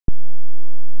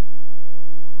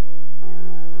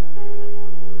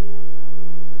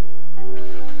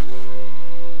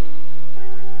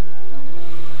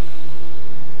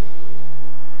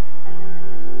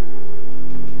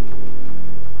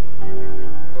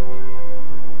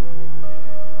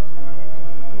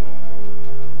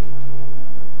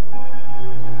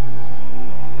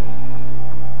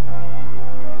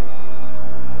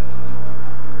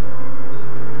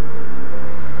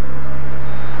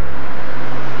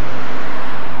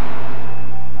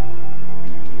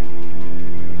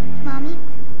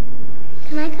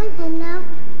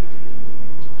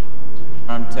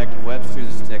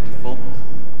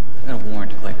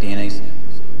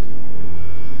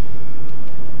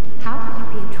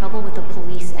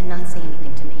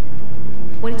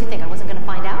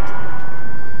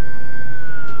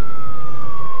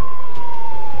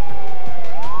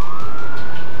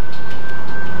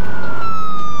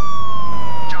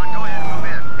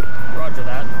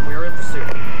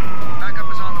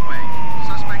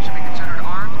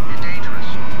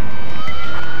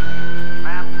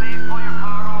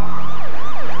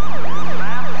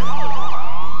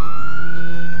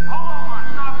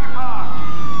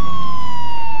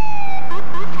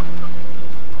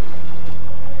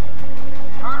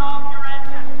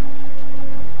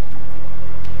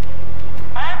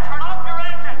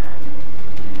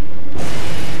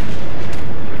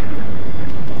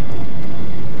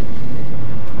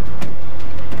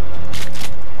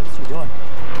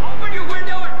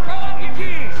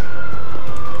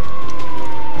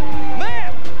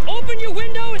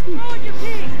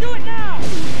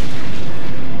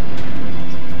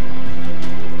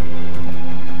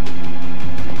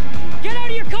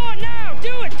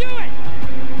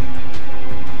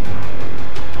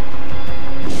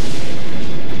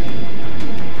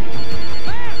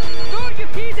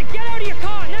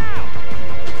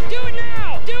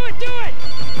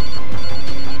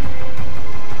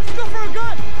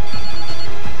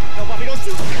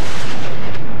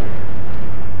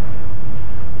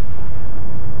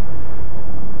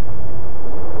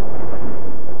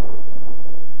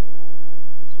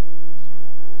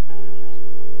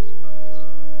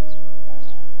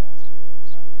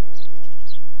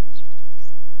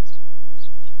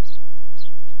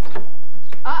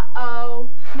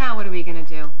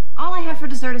for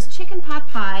dessert is chicken pot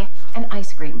pie and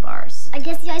ice cream bars. I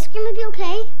guess the ice cream would be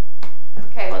okay.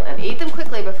 Okay, well then eat them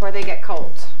quickly before they get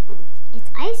cold. It's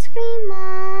ice cream,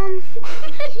 Mom.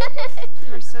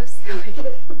 You're so silly.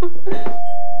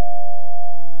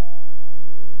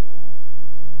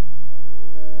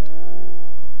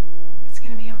 It's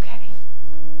gonna be okay.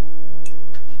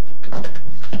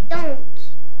 Don't.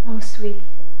 Oh, sweetie.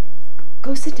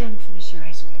 Go sit down and finish your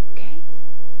ice cream, okay?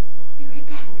 I'll be right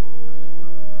back.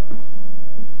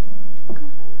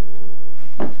 Come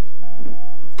on.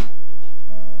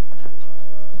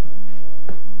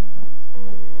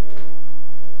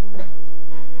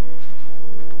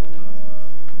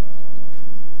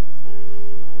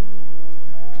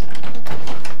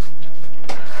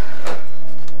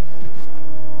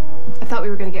 I thought we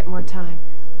were going to get more time.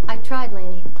 I tried,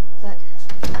 Lainey, but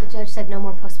the judge said no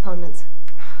more postponements.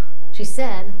 She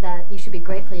said that you should be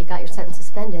grateful you got your sentence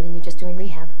suspended and you're just doing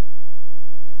rehab.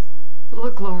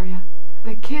 Look, Gloria,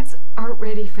 the kids aren't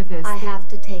ready for this. I have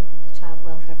to take them to child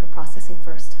welfare for processing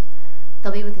first.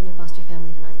 They'll be with a new foster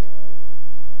family tonight.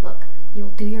 Look, you'll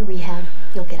do your rehab,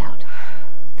 you'll get out.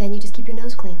 Then you just keep your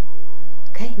nose clean.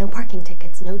 Okay? No parking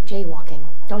tickets, no jaywalking,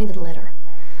 don't even litter.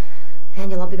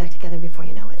 And you'll all be back together before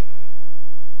you know it.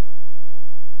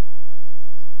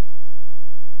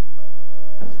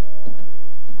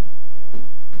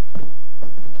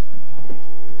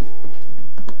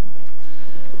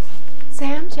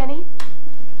 Sam, Jenny?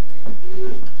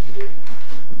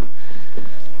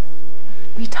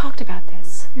 We talked about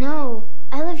this. No,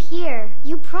 I live here.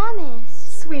 You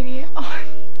promised. Sweetie, oh,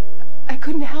 I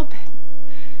couldn't help it.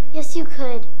 Yes, you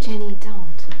could. Jenny,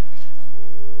 don't.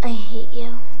 I hate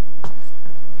you.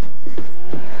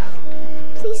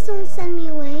 Please don't send me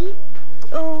away.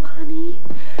 Oh, honey.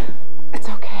 It's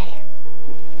okay.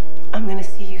 I'm gonna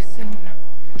see you soon.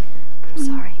 I'm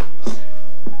sorry.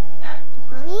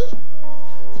 Mommy?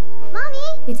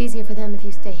 Mommy? It's easier for them if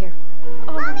you stay here.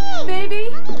 Oh, Mommy! baby.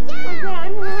 Mommy, down!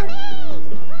 Run, run. Mommy!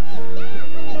 Mommy,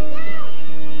 down!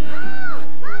 Mommy, down! Oh,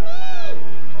 Mommy!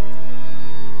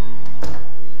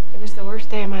 It was the worst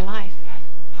day of my life.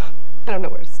 I don't know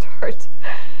where to start.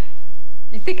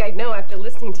 You'd think I'd know after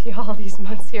listening to you all these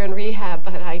months here in rehab,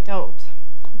 but I don't.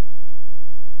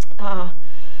 Well,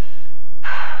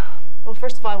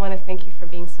 first of all, I want to thank you for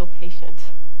being so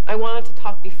patient. I wanted to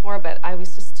talk before, but I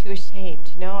was just too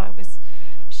ashamed, you know? I was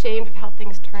ashamed of how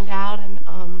things turned out and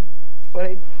what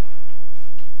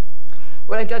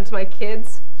I'd done to my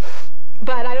kids.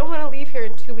 But I don't want to leave here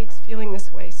in 2 weeks feeling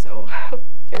this way, so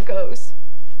here goes.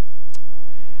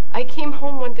 I came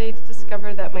home one day to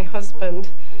discover that my husband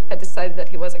had decided that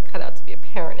he wasn't cut out to be a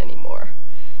parent anymore.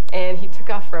 And he took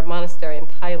off for a monastery in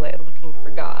Thailand looking for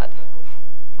God.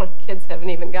 My kids haven't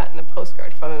even gotten a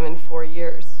postcard from him in 4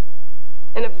 years.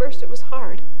 And at first it was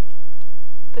hard.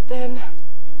 But then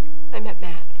I met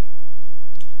Matt.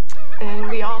 And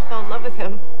we all fell in love with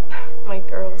him. My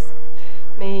girls,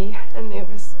 me, and it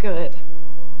was good.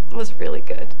 It was really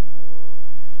good.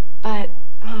 But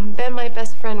then my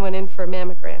best friend went in for a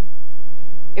mammogram.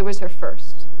 It was her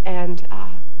first, and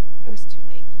it was too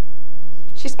late.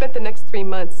 She spent the next 3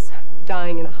 months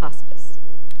dying in a hospice.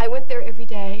 I went there every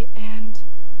day, and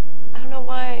I don't know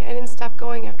why I didn't stop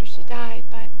going after she died,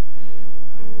 but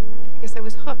I guess I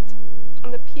was hooked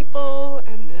on the people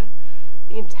and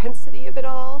the intensity of it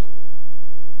all.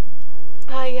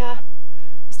 I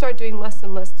started doing less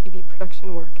and less TV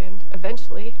production work, and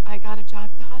eventually I got a job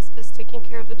at the hospice taking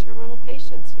care of the terminal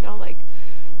patients, you know, like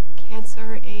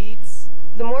cancer, AIDS.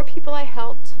 The more people I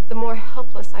helped, the more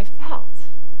helpless I felt.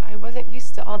 I wasn't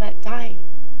used to all that dying.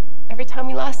 Every time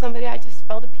we lost somebody, I just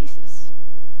fell to pieces.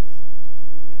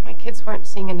 My kids weren't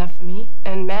seeing enough of me,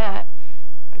 and Matt,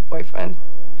 my boyfriend,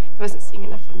 he wasn't seeing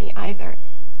enough of me either.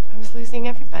 I was losing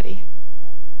everybody.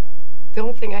 The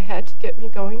only thing I had to get me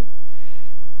going,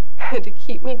 to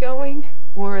keep me going,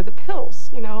 were the pills,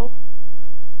 you know.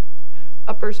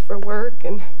 Uppers for work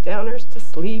and downers to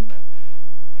sleep.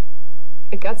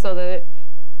 It got so that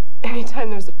anytime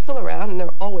there was a pill around, and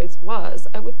there always was,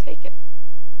 I would take it.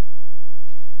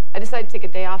 I decided to take a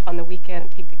day off on the weekend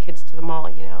and take the kids to the mall,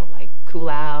 you know, like cool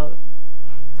out,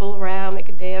 fool around, make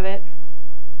a day of it.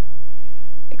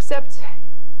 Except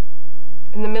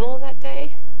in the middle of that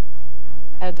day,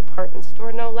 at a department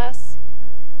store no less,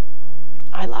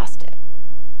 I lost it.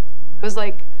 It was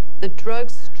like the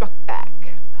drugs struck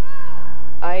back.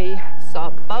 I saw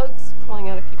bugs crawling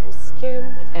out of people's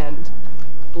skin and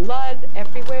blood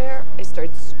everywhere. I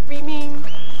started screaming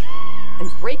and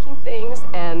breaking things,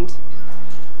 and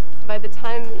by the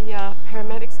time the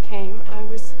paramedics came, I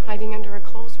was hiding under a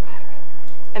clothes rack.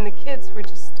 And the kids were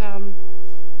just,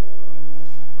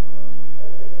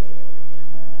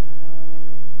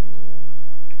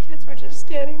 just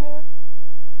standing there,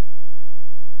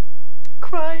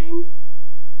 crying.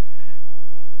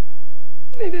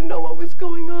 They didn't know what was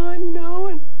going on, you know,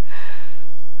 and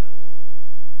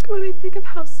when I think of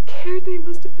how scared they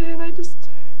must have been, I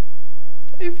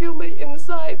feel my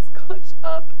insides clutch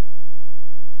up.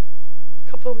 A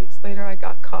couple of weeks later, I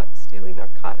got caught stealing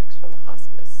narcotics from the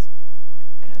hospice.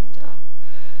 And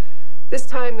this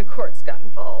time, the courts got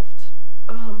involved.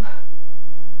 And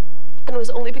it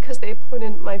was only because they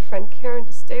appointed my friend Karen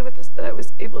to stay with us that I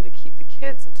was able to keep the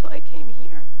kids until I came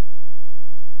here.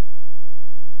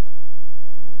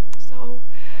 So,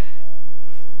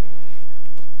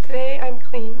 today I'm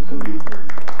clean.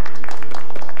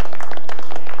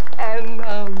 And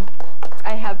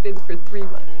I have been for 3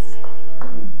 months.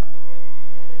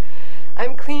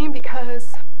 I'm clean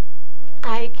because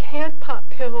I can't pop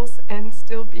pills and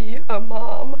still be a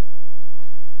mom.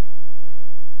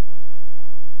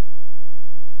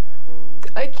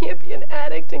 I can't be an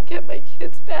addict and get my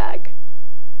kids back.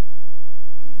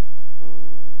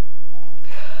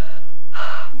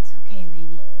 It's okay,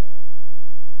 Lainey.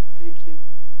 Thank you.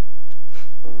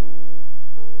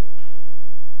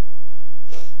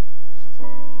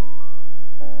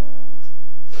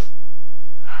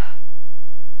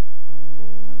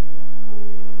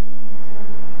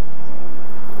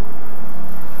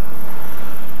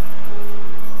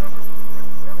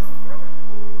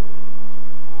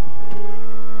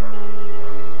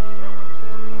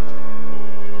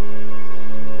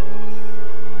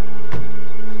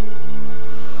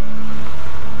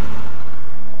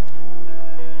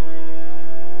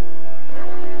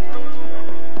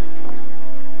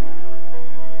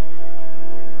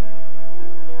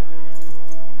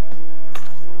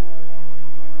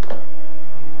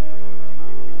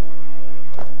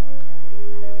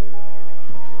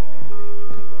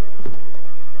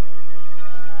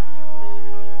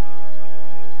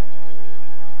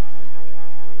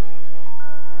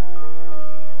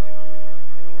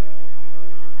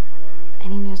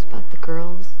 Any news about the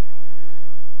girls?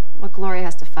 Well, Gloria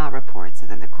has to file reports, and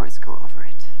then the courts go over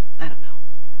it. I don't know.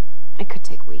 It could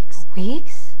take weeks.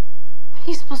 Weeks? What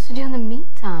are you supposed to do in the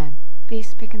meantime? Be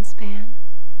spick and span.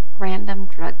 Random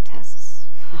drug tests.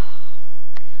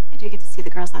 I do get to see the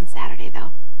girls on Saturday,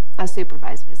 though. A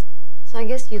supervised visit. So I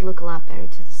guess you'd look a lot better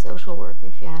to the social work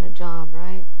if you had a job,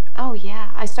 right? Oh,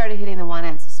 yeah. I started hitting the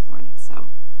want-ads this morning, so...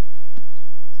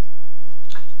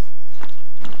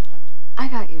 I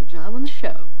got you a job on the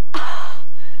show.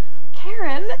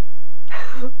 Karen?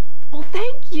 Well,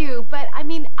 thank you, but I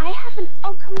mean, I haven't...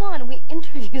 Oh, come on. We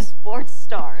interview sports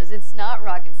stars. It's not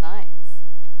rocket science.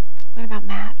 What about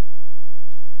Matt?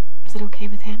 Is it okay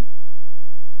with him?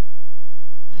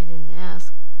 I didn't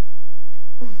ask.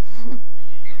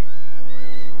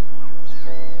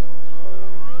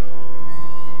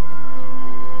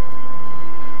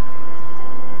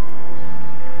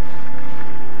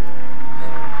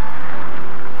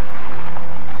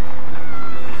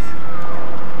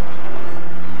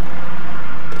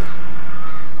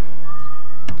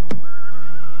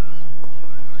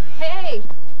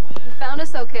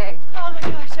 Okay. Oh my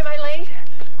gosh, am I late?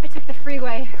 I took the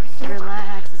freeway.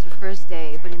 Relax, it's your first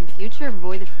day, but in the future,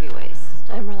 avoid the freeways.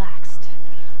 I'm relaxed.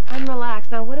 I'm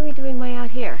relaxed. Now, what are we doing way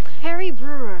out here? Harry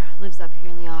Brewer lives up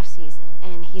here in the off-season,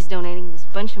 and he's donating this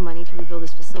bunch of money to rebuild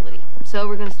his facility. So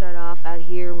we're going to start off out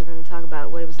here. We're going to talk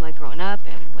about what it was like growing up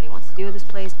and what he wants to do with this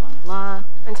place, blah, blah, blah.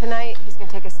 And tonight, he's going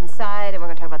to take us inside, and we're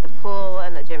going to talk about the pool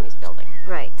and the gym he's building.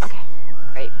 Right. Okay,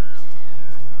 great.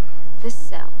 This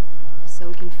cell is so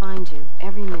we can find you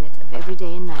every minute of every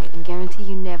day and night and guarantee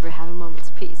you never have a moment's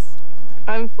peace.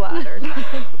 I'm flattered.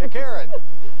 Hey, Karen.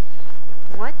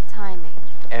 What timing?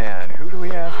 And who do we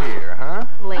have here, huh?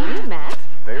 Lady, Matt.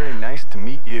 Very nice to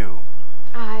meet you.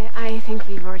 I think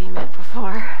we've already met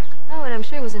before. Oh, and I'm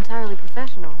sure it was entirely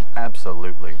professional.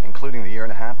 Absolutely, including the year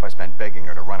and a half I spent begging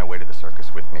her to run away to the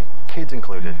circus with me, kids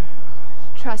included.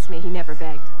 Trust me, he never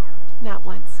begged. Not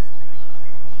once.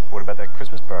 What about that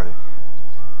Christmas party?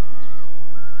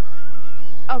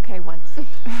 Okay, once.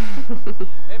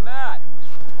 Hey, Matt.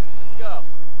 Let's go.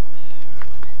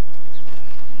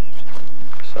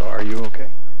 So, are you okay?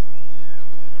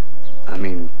 I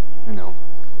mean, you know,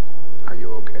 are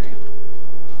you okay?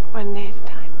 One day at a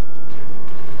time.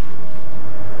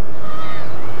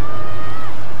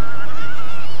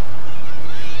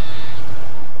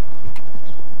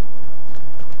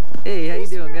 Hey, how you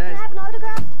doing, guys? Can I have an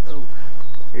autograph? Oh,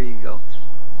 here you go.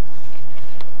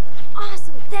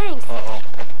 Awesome, thanks. Uh-oh.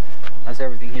 How's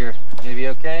everything here? Maybe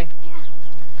okay? Yeah.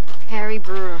 Harry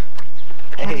Brewer.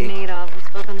 Karen Hey. Madoff. We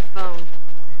spoke on the phone.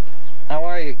 How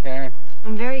are you, Karen?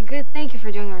 I'm very good. Thank you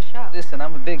for doing our show. Listen,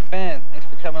 I'm a big fan. Thanks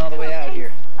for coming all the way out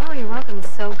here. Oh, you're welcome.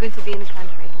 It's so good to be in the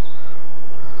country.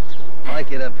 I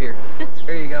like it up here.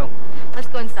 Here you go. Let's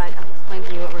go inside. I'll explain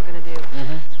to you what we're gonna do.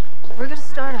 We're gonna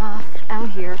start off out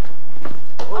here.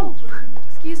 Oh,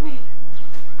 excuse me.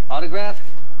 Autograph?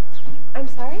 I'm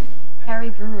sorry? Harry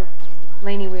Brewer.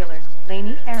 Lainey Wheeler.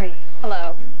 Lainey, Harry.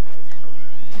 Hello.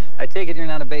 I take it you're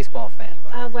not a baseball fan.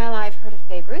 Well, I've heard of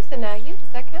Babe Ruth, and now you. Does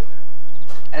that count?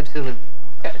 Absolutely.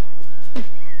 Good.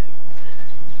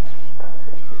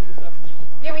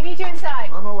 Yeah, we need you inside.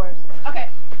 On my way. Okay.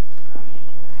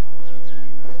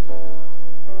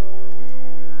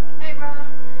 Hey, Rob.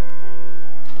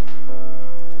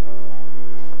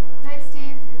 Night,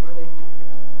 Steve.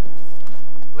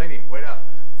 Lainey, wait up.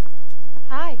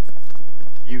 Hi.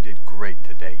 You did great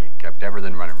today. You kept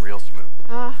everything running real smooth.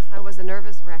 I was a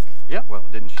nervous wreck. Yeah, well,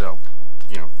 it didn't show.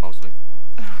 You know, mostly.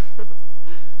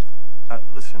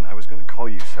 Listen, I was going to call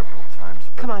you several times,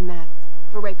 but... Come on, Matt.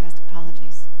 We're way past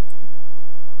apologies.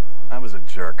 I was a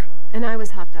jerk. And I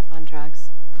was hopped up on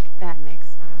drugs. Bad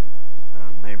mix.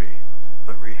 Maybe.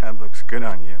 But rehab looks good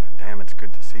on you. Damn, it's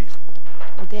good to see you.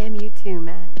 Well, damn you too,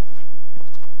 Matt.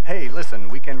 Hey, listen,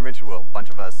 weekend ritual. Bunch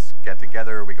of us get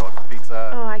together, we go out for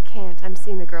pizza. Oh, I can't. I'm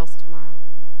seeing the girls tomorrow.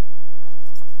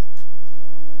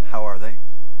 How are they?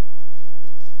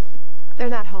 They're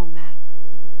not home, Matt.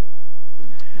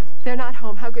 They're not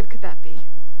home. How good could that be?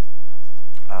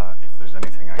 If there's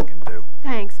anything I can do.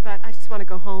 Thanks, but I just want to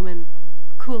go home and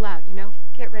cool out, you know?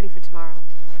 Get ready for tomorrow.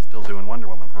 Still doing Wonder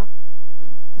Woman, huh?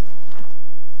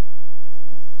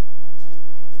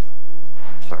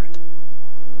 Sorry.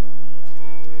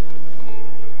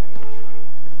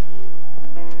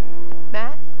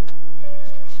 Matt?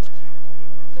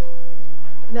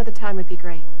 Another time would be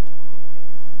great.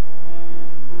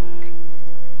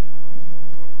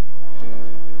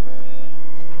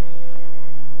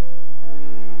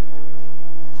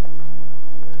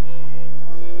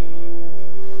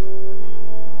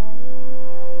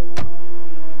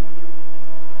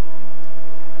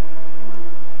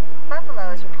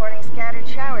 Buffalo is reporting scattered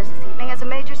showers this evening as a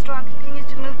major storm continues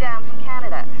to move down from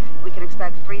Canada. We can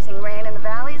expect freezing rain in the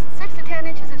valleys and 6 to 10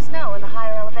 inches of snow in the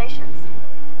higher elevations.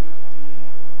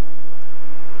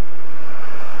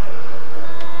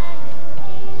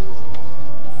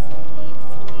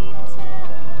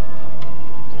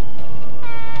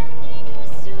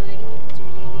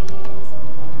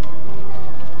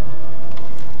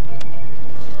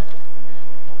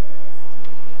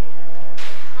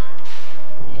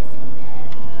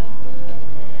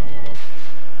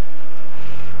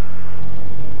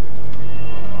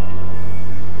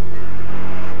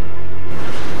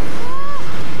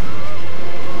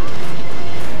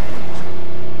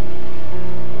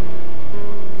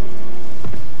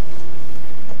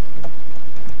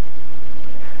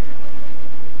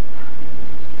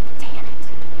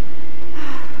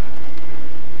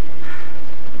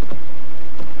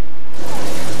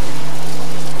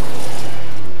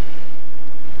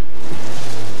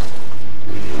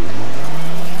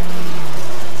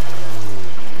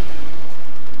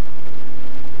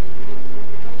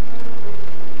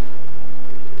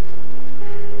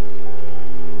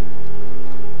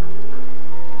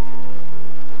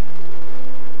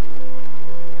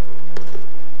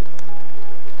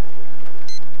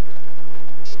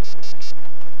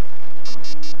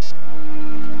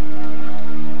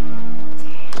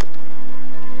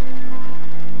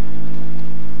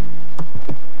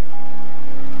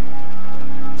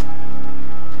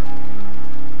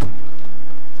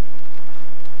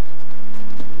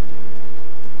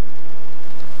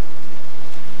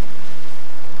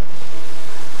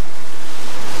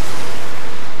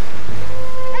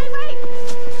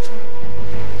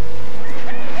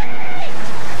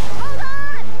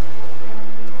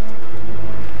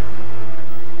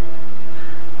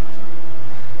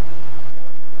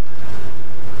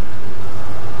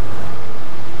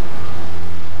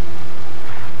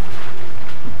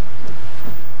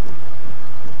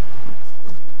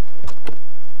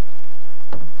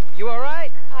 You all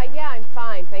right? Yeah, I'm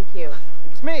fine, thank you.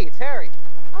 It's me. It's Harry.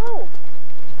 Oh,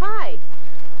 hi.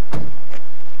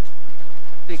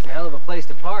 Picked a hell of a place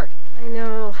to park. I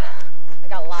know. I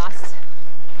got lost.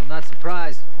 I'm not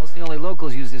surprised. Most of the only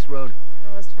locals use this road.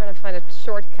 I was trying to find a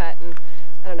shortcut, and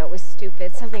I don't know, it was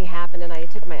stupid. Something happened, and I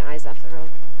took my eyes off the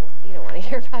road. You don't want to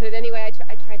hear about it anyway.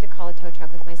 I tried to call a tow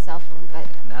truck with my cell phone, but...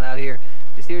 Not out here.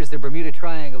 This here's the Bermuda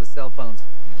Triangle of cell phones.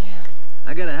 Yeah.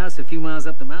 I got a house a few miles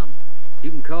up the mountain. You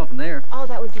can call from there. Oh,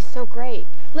 that would be so great.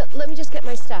 Let me just get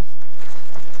my stuff.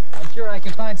 I'm sure I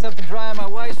can find something dry on my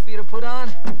wife's for you to put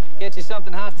on. Get you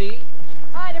something hot to eat.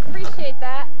 I'd appreciate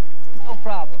that. No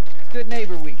problem. It's Good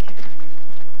Neighbor Week.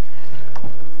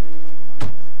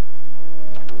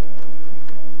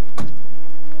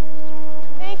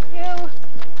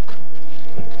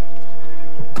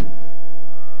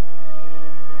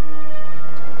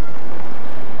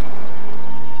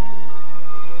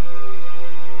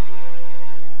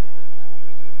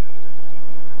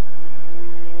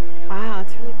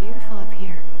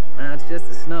 here. Well, it's just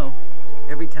the snow.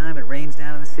 Every time it rains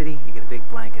down in the city, you get a big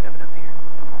blanket of it up here.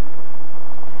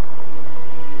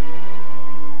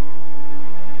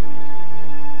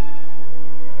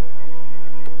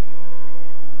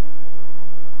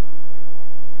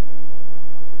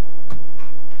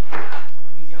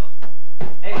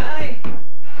 Hey, honey!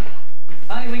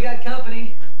 Honey, we got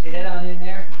company. You head on in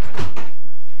there.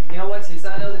 And you know what? Since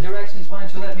I know the directions, why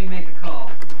don't you let me make the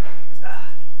call?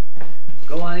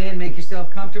 Go on in, make yourself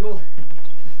comfortable.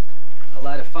 I'll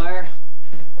light a fire.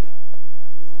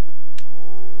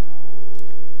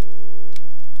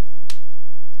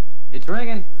 It's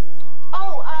ringing.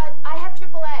 Oh, I have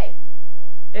AAA.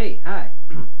 Hey, hi.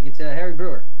 It's Harry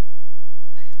Brewer.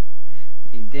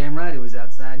 You're damn right it was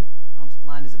outside. I'm as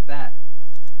blind as a bat.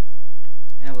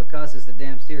 Yeah, well, it cost us a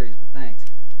damn series, but thanks.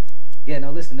 Yeah,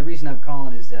 no, listen, the reason I'm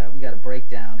calling is we got a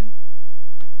breakdown and...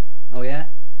 Oh, yeah?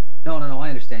 No, I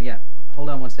understand, yeah. Hold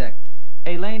on one sec.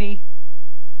 Hey, Laney.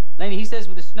 Laney, he says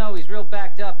with the snow, he's real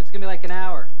backed up. It's gonna be like an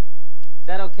hour. Is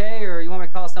that okay, or you want me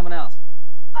to call someone else?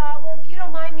 Well, if you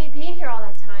don't mind me being here all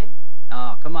that time.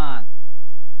 Oh, come on.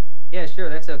 Yeah, sure,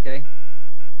 that's okay.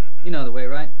 You know the way,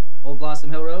 right? Old Blossom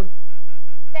Hill Road?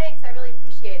 Thanks, I really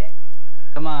appreciate it.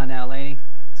 Come on now, Laney.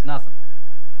 It's nothing.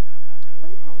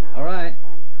 Please hang up All right.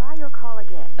 and try your call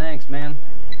again. Thanks, man.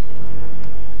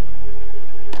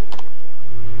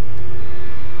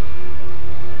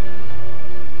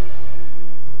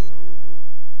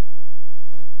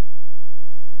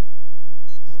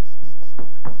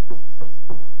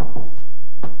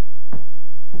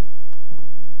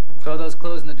 Throw those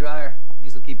clothes in the dryer.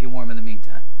 These will keep you warm in the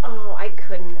meantime. Oh, I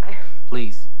couldn't.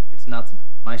 Please, it's nothing.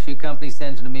 My shoe company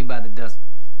sends them to me by the dozen.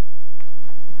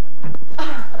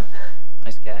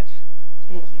 Nice catch.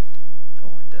 Thank you.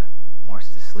 Oh, and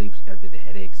Morse is asleep. She's got a bit of a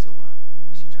headache, so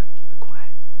we should try to keep it quiet.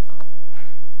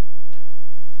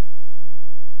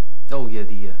 Oh, yeah,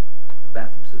 the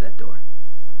bathroom's through that door.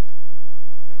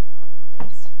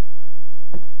 Thanks.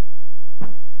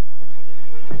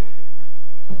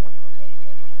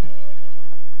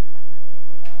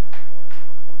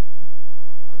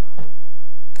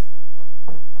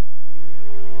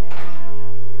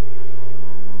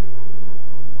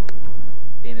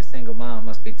 Being a single mom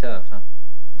must be tough, huh?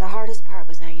 The hardest part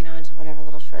was hanging on to whatever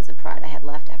little shreds of pride I had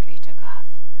left after he took off.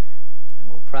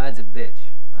 Well, pride's a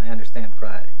bitch. I understand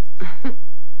pride. Are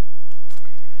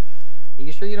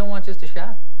you sure you don't want just a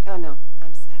shot? Oh, no.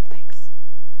 I'm set, thanks.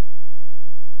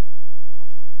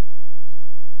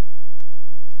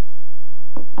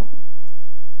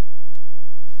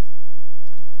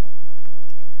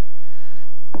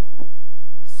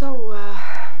 So,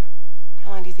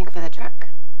 how long do you think for the trek?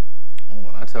 Oh,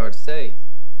 well, that's hard to say.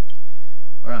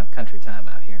 We're on country time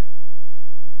out here.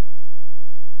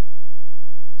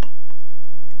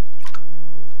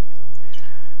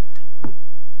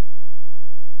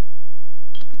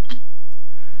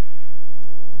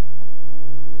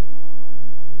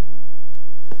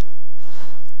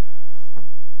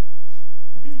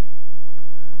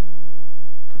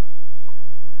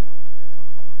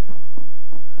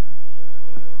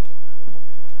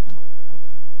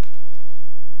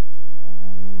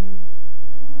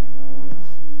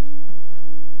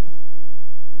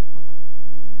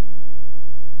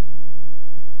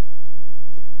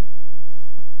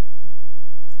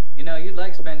 You know, you'd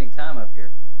like spending time up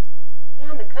here.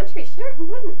 Yeah, in the country, sure. Who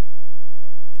wouldn't?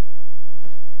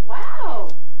 Wow.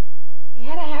 We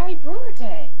had a Harry Brewer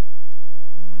day.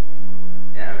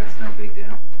 Yeah, that's no big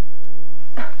deal.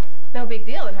 No big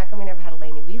deal. And how come we never had a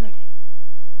Laney Wheeler day?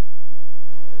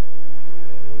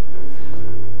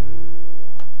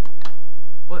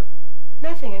 What?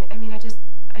 Nothing. I mean, I just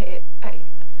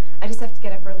have to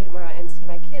get up early tomorrow and see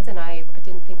my kids, and I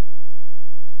didn't think.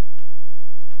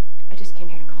 I just came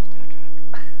here to call a tow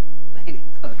truck. Laney,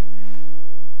 look.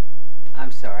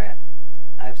 I'm sorry.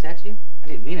 I upset you? I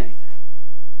didn't mean anything.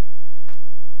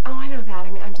 Oh, I know that.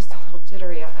 I mean, I'm just a little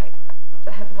jittery. I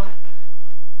have a lot.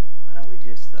 Why don't we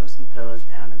just throw some pillows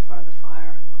down in front of the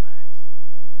fire and relax?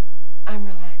 I'm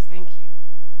relaxed, thank you.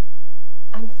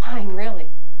 I'm fine, really.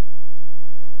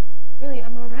 Really,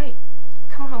 I'm all right.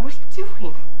 Come on, what are you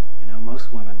doing? You know,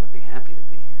 most women would be happy to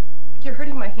be here. You're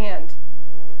hurting my hand.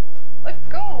 Let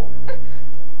go.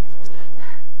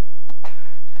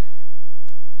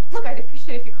 Look, I'd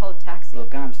appreciate it if you called a taxi.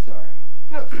 Look, I'm sorry.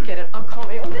 No, forget it. I'll call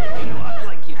my own. You know, I'd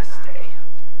like you to stay.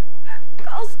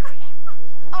 I'll scream.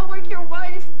 I'll wake your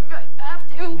wife if I have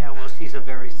to. Yeah, well, she's a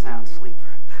very sound sleeper.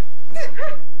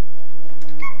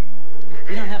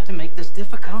 You don't have to make this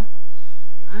difficult.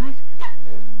 All right?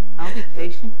 I'll be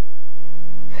patient.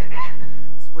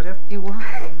 It's whatever you want.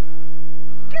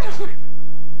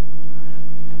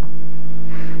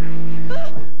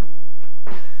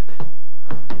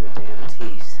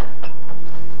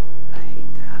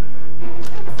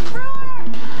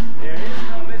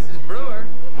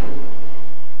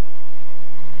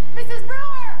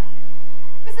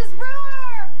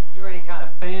 not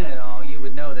a fan at all, you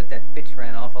would know that that bitch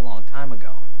ran off a long time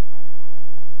ago.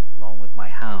 Along with my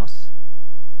house,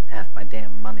 half my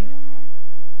damn money.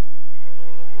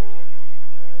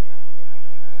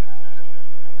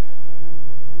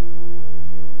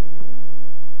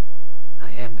 I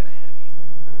am gonna have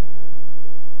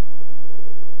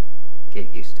you.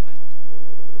 Get used to it.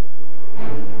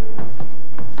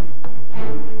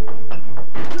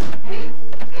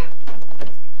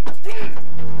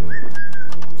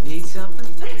 Need something?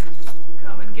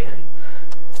 Come and get it.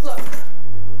 Look,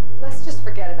 let's just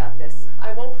forget about this.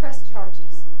 I won't press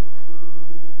charges.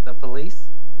 The police?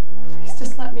 Please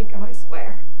just let me go, I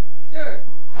swear. Sure.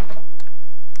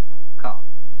 Call.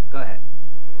 Go ahead.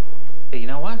 Hey, you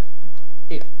know what?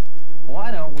 Here.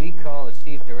 Why don't we call the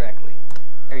chief directly?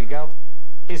 There you go.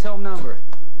 His home number.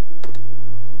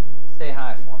 Say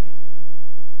hi for me.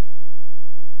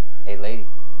 Hey, lady.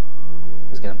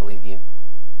 Who's gonna believe you?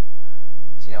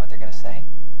 Do you know what they're gonna say?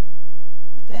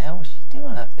 What the hell was she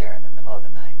doing up there in the middle of the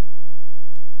night?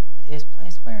 At his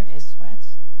place wearing his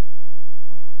sweats?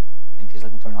 Think he's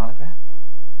looking for an autograph?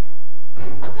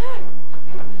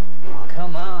 Oh,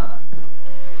 come on.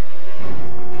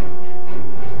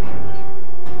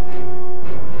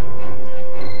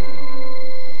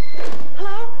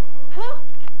 Hello? Hello?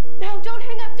 No, don't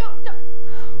hang up. Don't.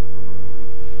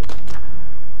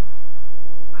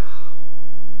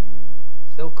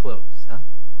 So close, huh?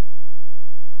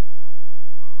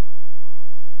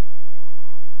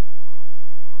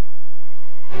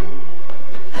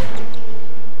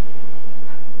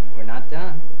 We're not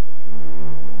done.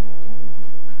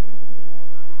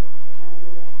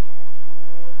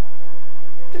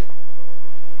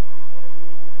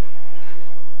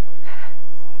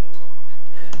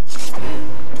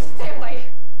 Stay away.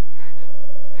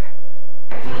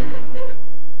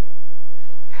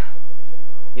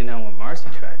 You know, when Marcy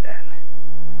tried that,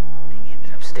 thing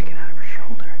ended up sticking out of her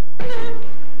shoulder.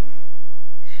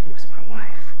 She was my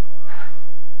wife.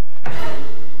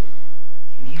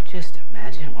 Can you just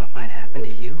imagine what might happen to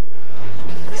you?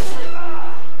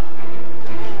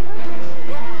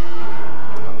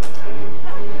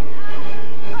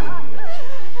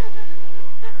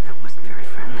 That wasn't very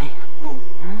friendly.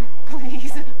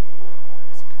 Please.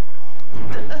 That's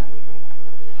better.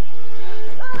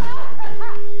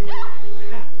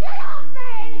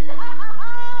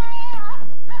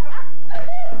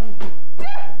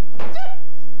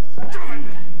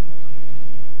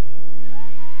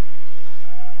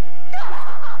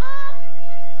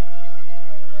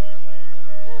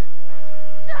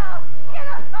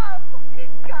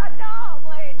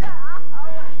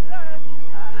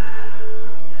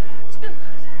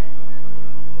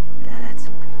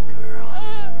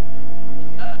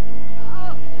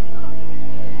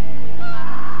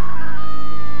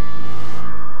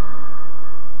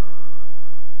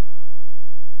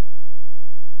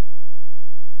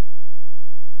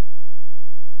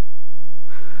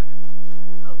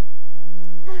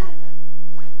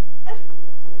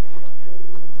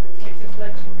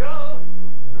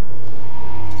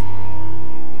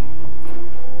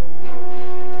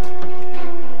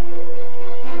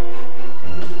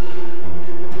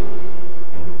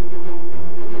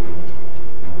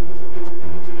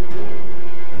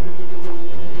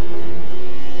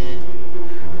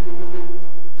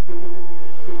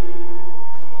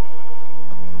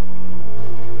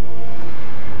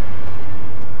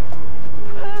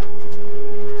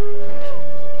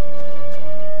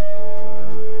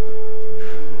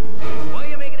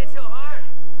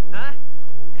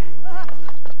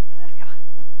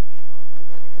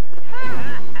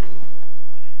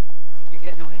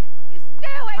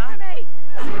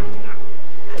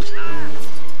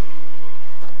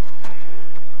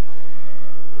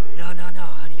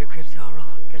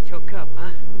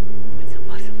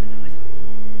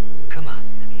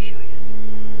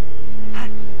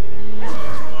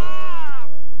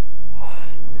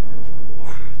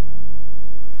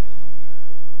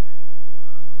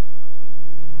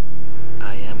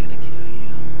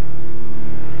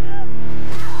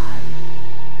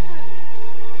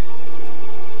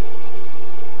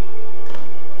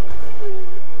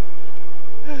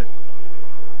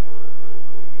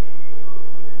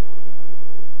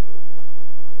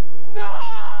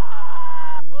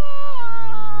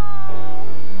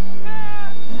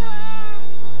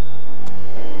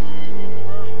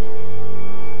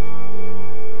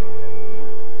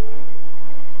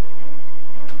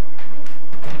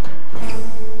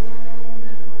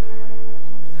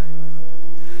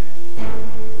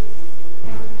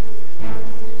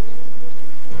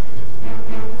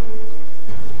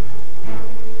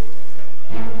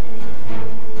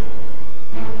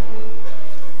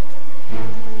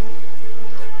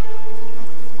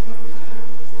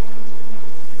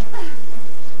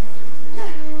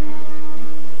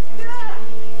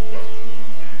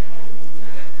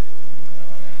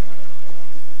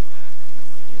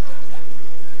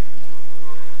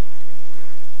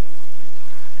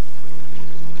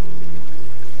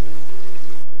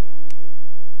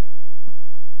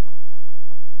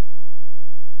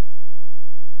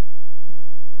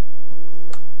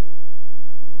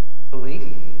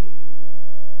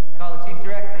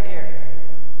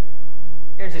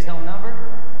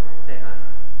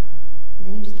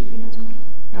 nose clean.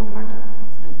 No parking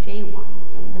tickets, no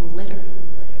jaywalking, don't even litter.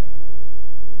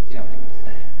 You don't think to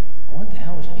say. What the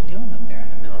hell was she doing up there in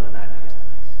the middle of the night at his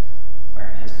place?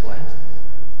 Wearing his sweats?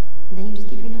 And then you just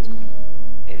keep your nose clean.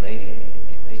 Hey, lady,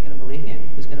 who's gonna believe you?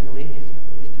 Who's gonna believe you?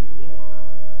 Who's gonna believe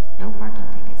you? No parking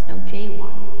tickets, no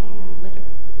jaywalking, don't even litter.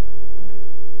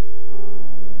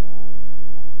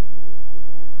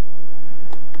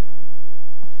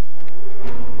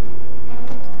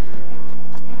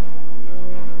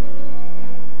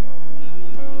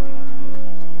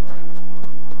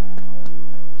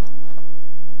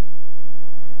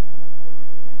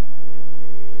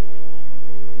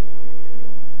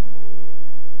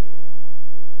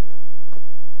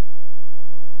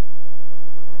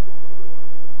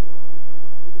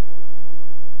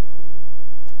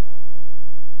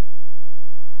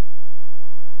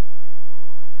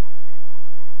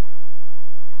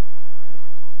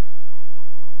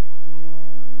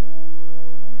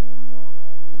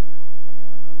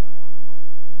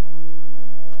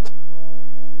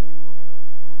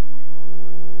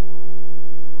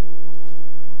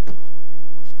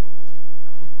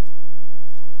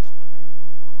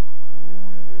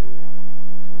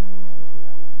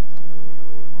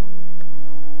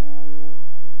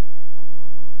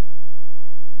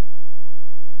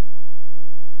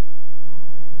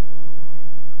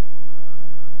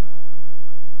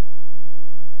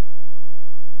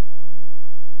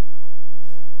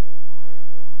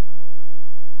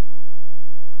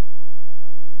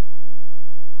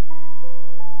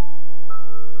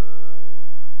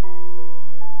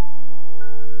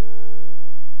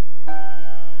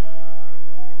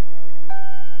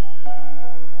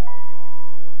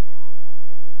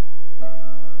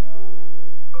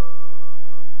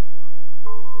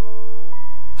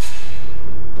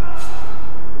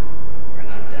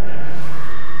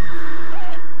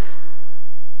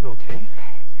 You okay?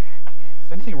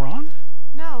 Is anything wrong?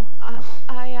 No,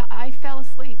 I fell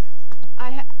asleep.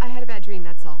 I had a bad dream,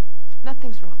 that's all.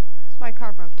 Nothing's wrong. My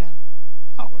car broke down.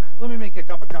 Oh, well, let me make you a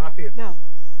cup of coffee. No.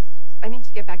 I need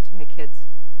to get back to my kids.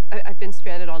 I've been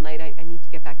stranded all night. I need to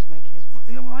get back to my kids.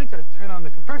 Yeah, well, I gotta turn on the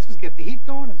compressors, get the heat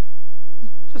going, and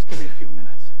just give me a few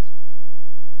minutes.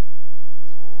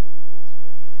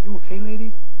 You okay,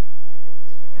 lady?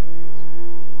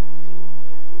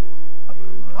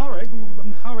 All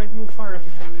right, we'll fire up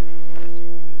the truck.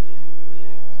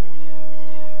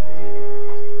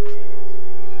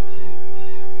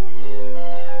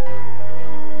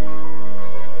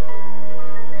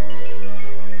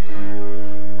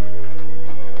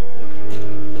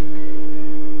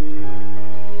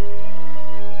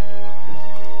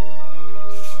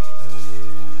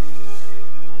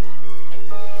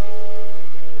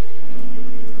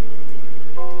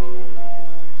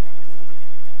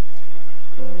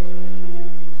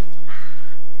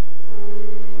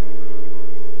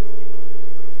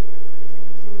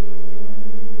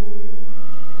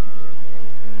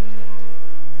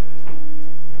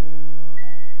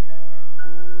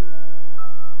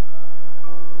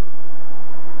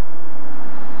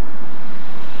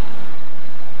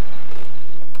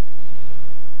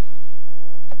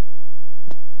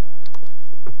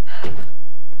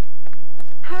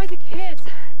 How are the kids?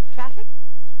 Traffic?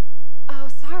 Oh,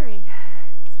 sorry.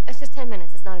 It's just 10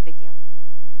 minutes. It's not a big deal.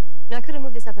 No, I could have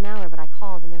moved this up an hour, but I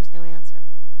called and there was no answer.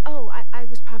 Oh, I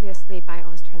was probably asleep. I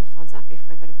always turn the phones off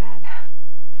before I go to bed.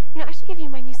 You know, I should give you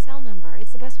my new cell number.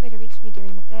 It's the best way to reach me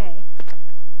during the day.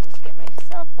 Just get my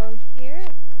cell phone here.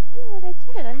 I don't know what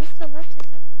I did. I must have left it.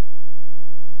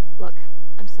 Look,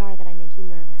 I'm sorry that I make you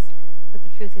nervous, but the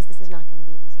truth is this is not going to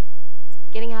be easy.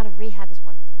 Getting out of rehab is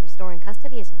one thing. Restoring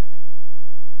custody is another.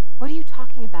 What are you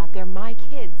talking about? They're my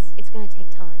kids. It's going to take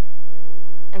time.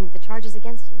 And with the charges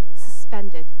against you,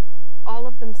 Suspended. All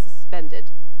of them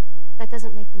suspended. that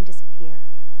doesn't make them disappear.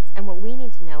 And what we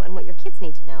need to know, and what your kids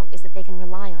need to know, is that they can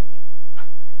rely on you.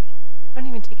 I don't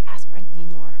even take aspirin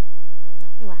anymore. No,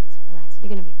 relax. You're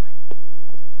going to be fine.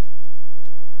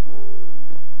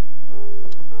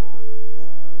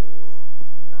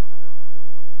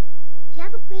 Do you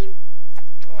have a queen?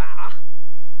 Ah.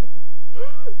 Do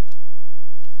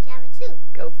you have a two?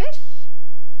 Go fish.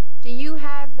 Do you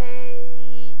have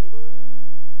a...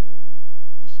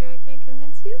 You sure I can't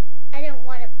convince you? I don't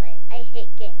want to play. I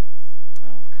hate games.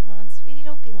 Oh, come on, sweetie.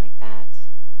 Don't be like that.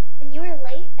 When you were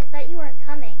late, I thought you weren't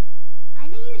coming. I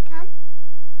knew you'd come.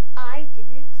 I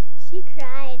didn't. She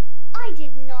cried. I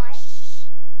did not. Shh.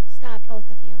 Stop, both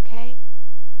of you, okay?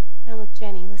 Now look,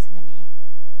 Jenny, listen to me.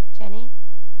 Jenny,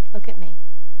 look at me.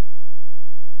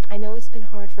 I know it's been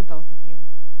hard for both of you.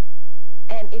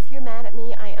 And if you're mad at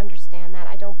me, I understand that.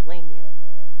 I don't blame you.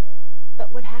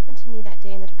 But what happened to me that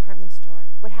day in the department store,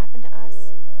 what happened to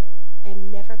us,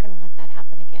 I'm never going to let that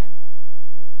happen again.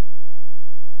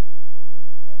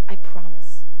 I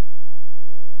promise.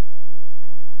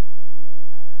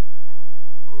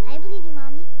 I believe you,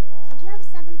 Mommy. Did you have a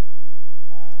 7?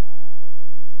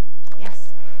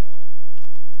 Yes.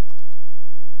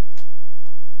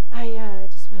 I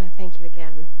just want to thank you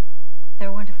again.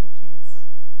 They're wonderful kids.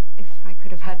 If I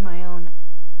could have had my own.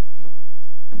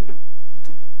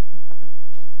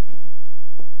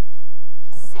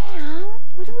 Sam,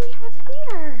 what do we have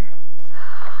here?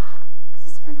 Is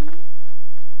this for me?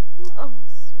 Oh,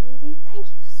 sweetie, thank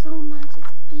you so much.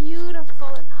 It's beautiful.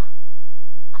 And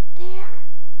up there?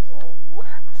 Oh.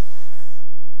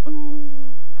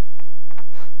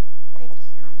 Thank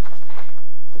you.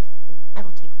 I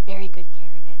will take very good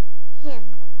care of it. Him.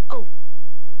 Oh,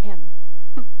 him.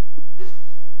 Can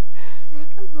I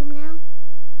come home now?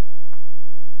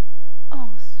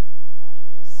 Oh,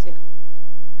 sweetie. Soon.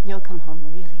 You'll come home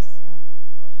really soon.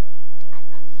 I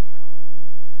love you.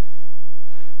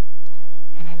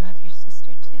 And I love your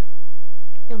sister, too.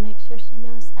 You'll make sure she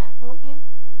knows that, won't you?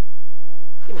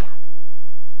 Give me a hug.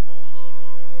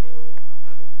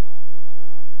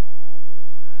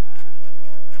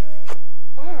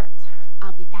 And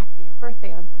I'll be back for your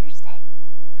birthday on Thursday.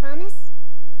 Promise?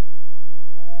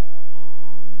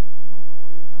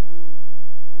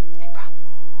 I promise.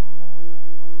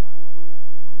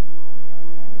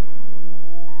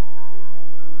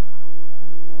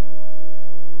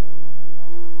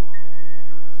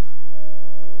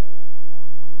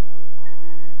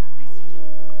 My sweetie,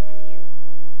 love you.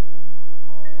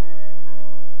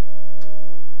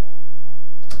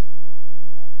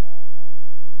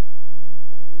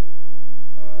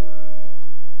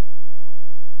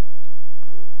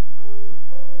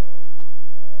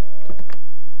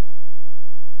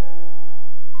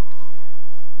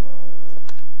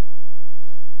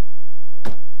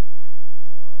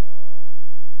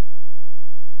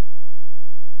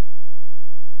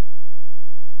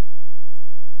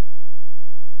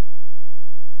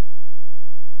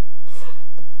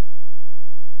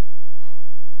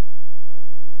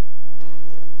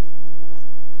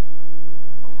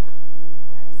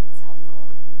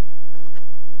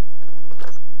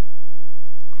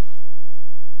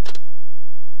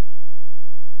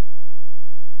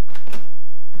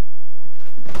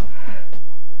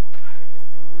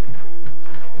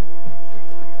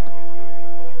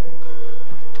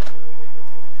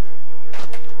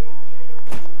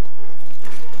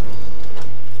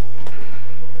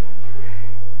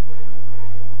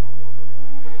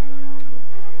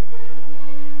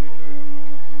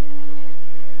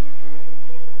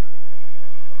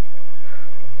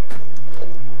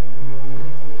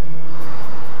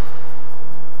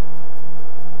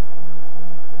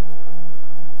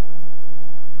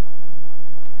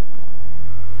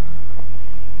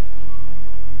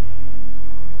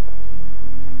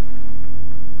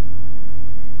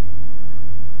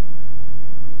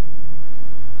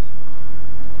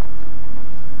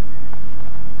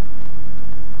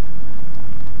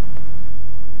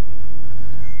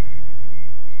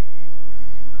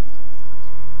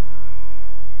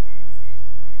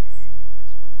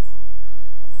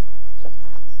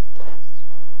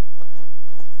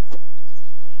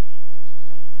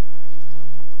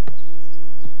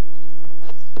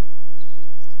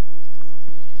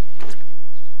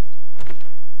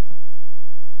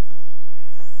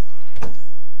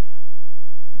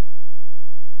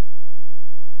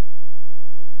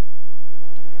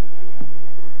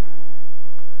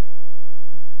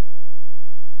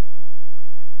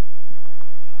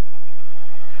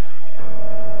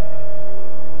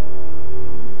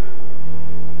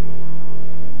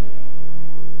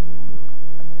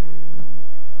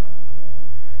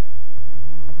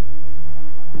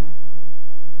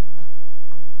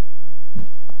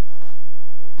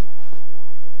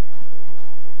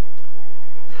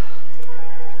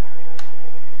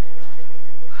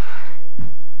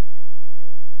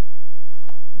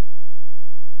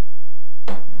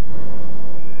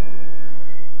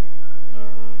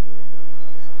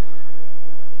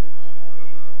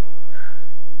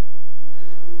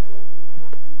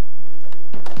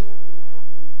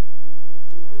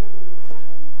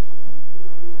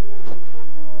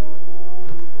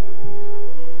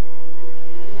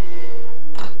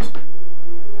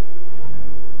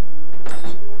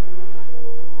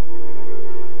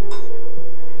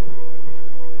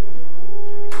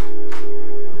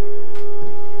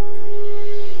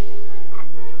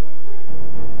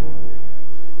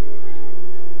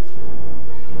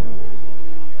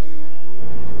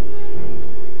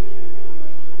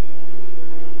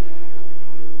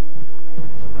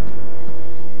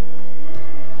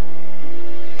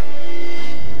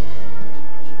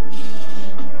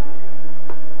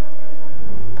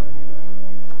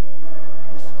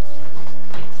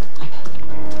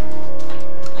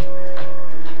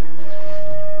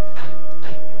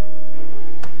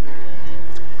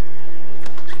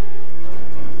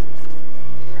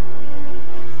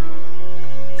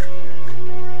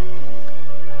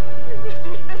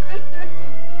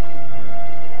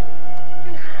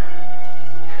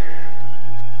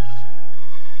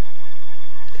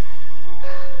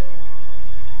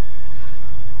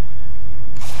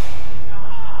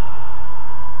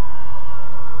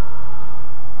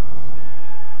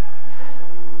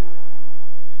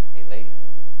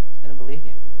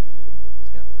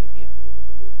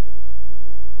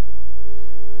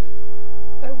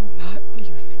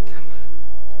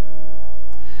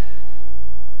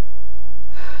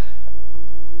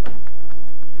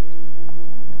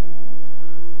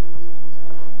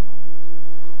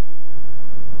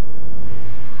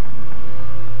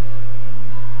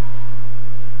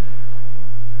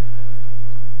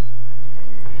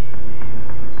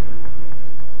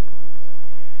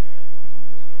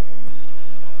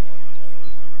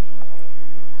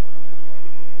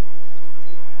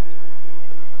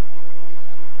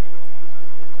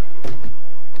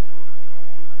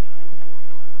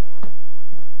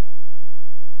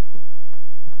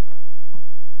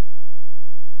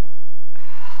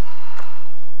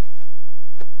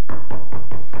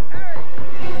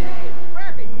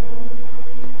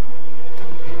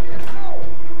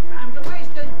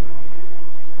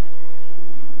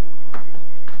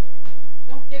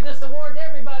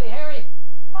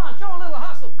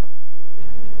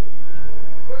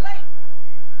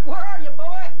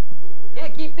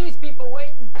 keep these people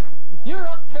waiting. If you're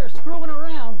up there screwing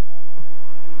around...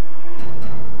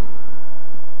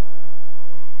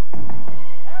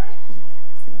 Harry?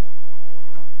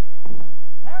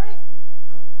 Harry?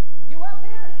 You up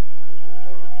here?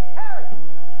 Harry!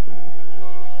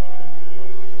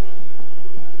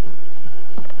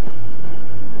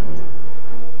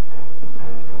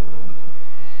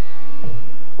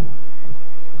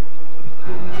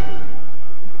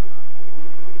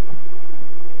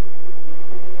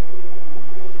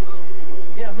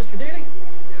 Yeah, Mr. Daly?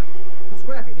 Yeah.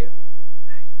 Scrappy here.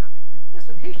 Hey, Scrappy.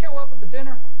 Listen, he show up at the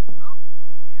dinner? No,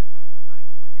 he ain't here. I thought he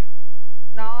was with you.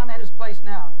 No, I'm at his place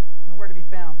now. Nowhere to be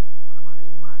found. What about his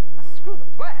plaque? Now, screw the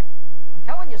plaque. I'm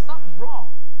telling you something's wrong.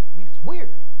 I mean, it's weird.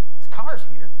 His car's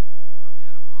here. Probably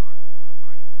at a bar, throwing a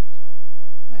party for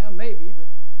himself. Well, maybe, but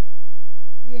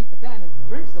he ain't the kind that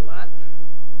drinks a lot.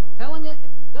 I'm telling you, if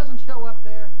he doesn't show up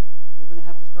there, you're going to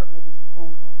have to start making some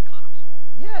phone calls. Cops?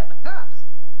 Yeah, the cops.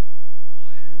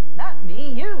 Go ahead. Not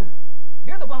me, you.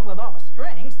 You're the one with all the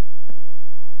strings.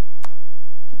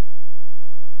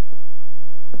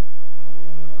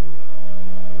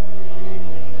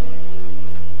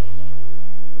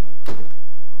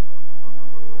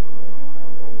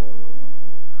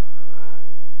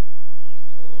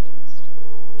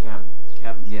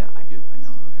 Captain, yeah, I do. I know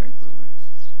who Harry Brewer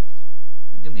is.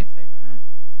 Do me a favor, huh?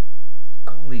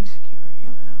 Call League Security.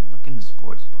 Look in the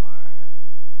sports bar.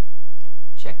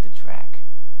 Check the track.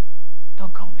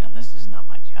 Don't call me on this. This is not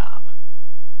my job.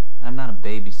 I'm not a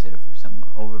babysitter for some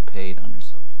overpaid,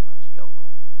 undersocialized yokel.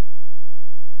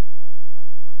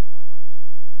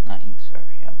 Not you, sir.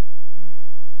 Yep.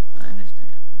 I understand.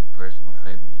 It's a personal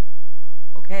favor to you.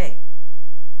 Okay.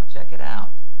 I'll check it out.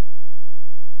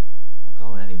 I'll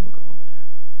call Eddie. We'll go over there.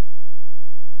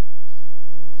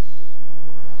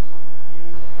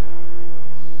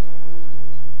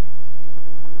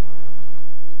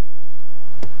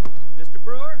 Mr.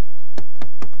 Brewer?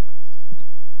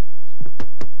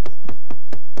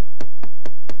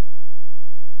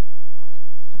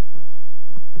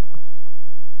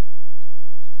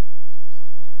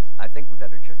 I think we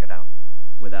better check it out.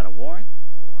 Without a warrant?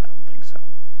 Oh, I don't think so.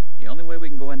 The only way we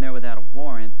can go in there without a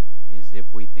warrant is if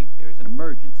we think there's an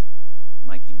emergency.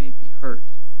 Like he may be hurt.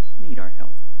 Need our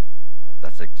help.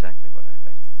 That's exactly what I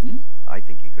think. Hmm? I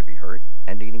think he could be hurt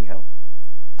and needing help.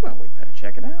 Well, we better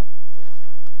check it out.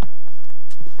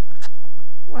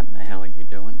 What in the hell are you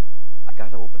doing? I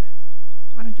gotta open it.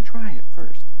 Why don't you try it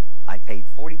first? I paid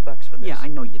 $40 for this. Yeah, I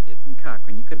know you did. From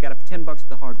Cochran. You could have got it for $10 at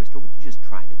the hardware store. Would you just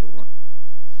try the door?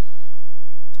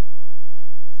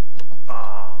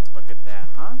 Oh, look at that,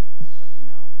 huh? What do you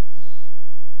know?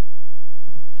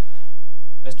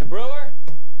 Mr. Brewer?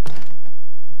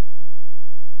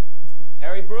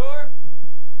 Harry Brewer?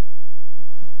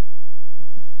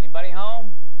 Anybody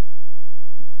home?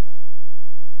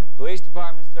 Police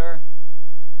department, sir.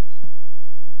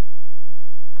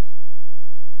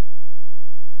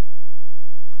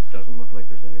 Doesn't look like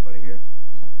there's anybody here.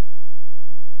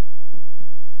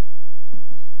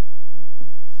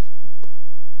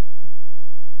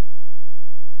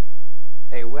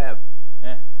 Hey, Webb.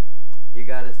 Yeah. You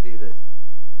gotta see this.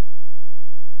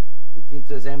 He keeps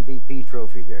his MVP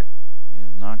trophy here. He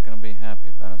is not going to be happy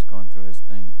about us going through his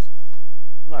things.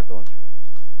 I'm not going through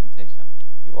anything. Let me tell you something.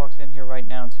 He walks in here right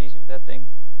now and sees you with that thing,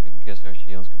 we can kiss our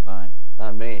shields goodbye.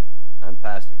 Not me. I'm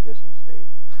past the kissing stage.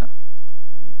 What,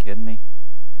 are you kidding me?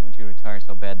 They want you to retire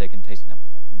so bad they can taste it. Now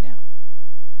put that thing down.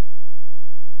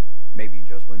 Maybe he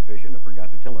just went fishing and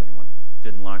forgot to tell anyone.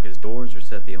 Didn't lock his doors or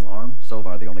set the alarm? So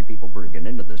far, the only people breaking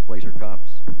into this place are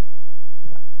cops.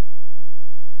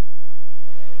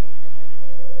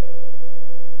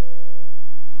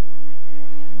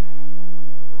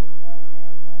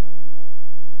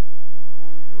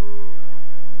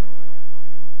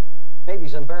 Maybe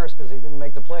he's embarrassed because he didn't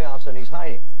make the playoffs and he's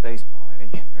hiding. Baseball,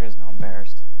 Eddie. There is no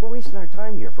embarrassed. We're wasting our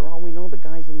time here. For all we know, the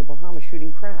guy's in the Bahamas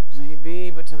shooting craps. Maybe,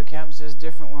 but till the captain says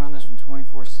different, we're on this one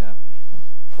 24/7.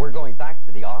 We're going back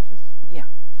to the office? Yeah.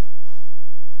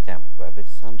 Damn it, Webb.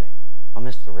 It's Sunday. I'll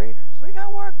miss the Raiders. We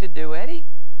got work to do, Eddie.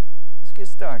 Let's get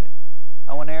started.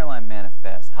 I want airline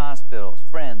manifest, hospitals,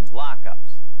 friends,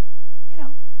 lockups. You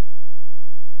know,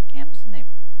 canvass the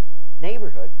neighborhood.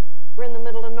 Neighborhood? We're in the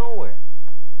middle of nowhere.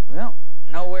 Well,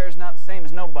 nowhere's not the same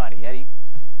as nobody, Eddie.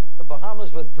 The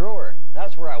Bahamas with Brewer.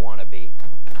 That's where I want to be.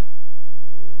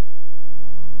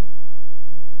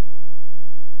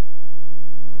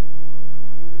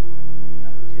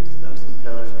 Just throw some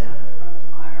pillows down in front of the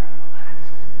fire and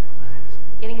relax.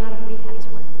 Getting out of rehab is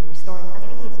one thing. Restoring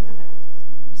custody is another.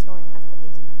 Restoring custody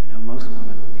is another. I know most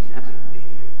women would be happy to be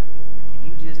here. Can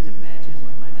you just imagine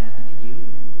what might happen to you?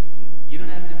 You don't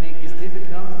have to make this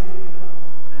difficult.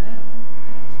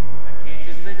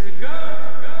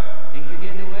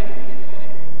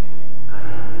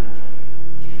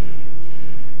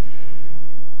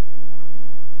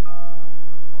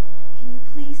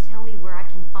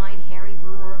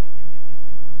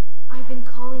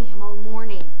 calling him all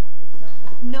morning.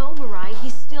 No, Mariah,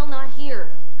 he's still not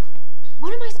here.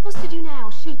 What am I supposed to do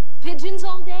now? Shoot pigeons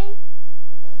all day?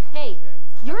 Hey,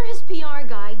 you're his PR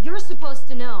guy. You're supposed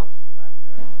to know.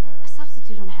 A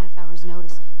substitute on a half hour's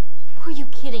notice. Who are you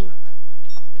kidding?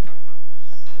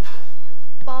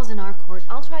 Ball's in our court.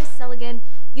 I'll try his cell again.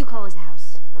 You call his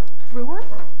house. Brewer?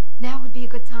 Now would be a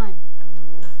good time.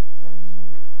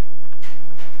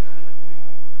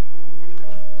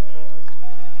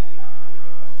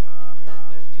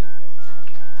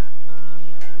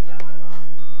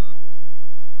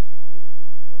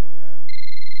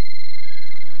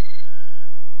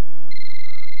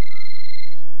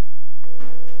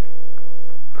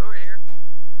 Brewer here.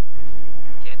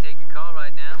 Can't take your call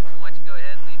right now, so why don't you go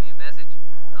ahead and leave me a message?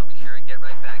 I'll be sure and get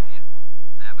right back to you.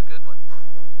 Have a good one.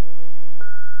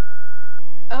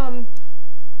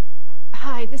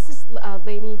 Hi, this is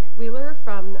Lainey Wheeler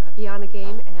from Beyond the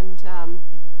Game, and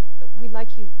we'd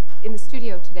like you in the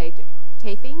studio today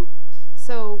taping.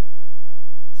 So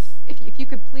if you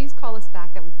could please call us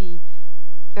back, that would be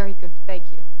very good.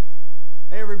 Thank you.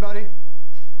 Hey, everybody.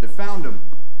 They found him.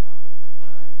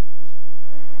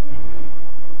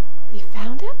 They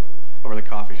found him? Over the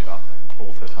coffee shop, like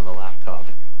poultice on the laptop.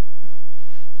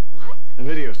 What? The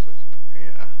video switcher.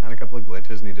 Yeah, had a couple of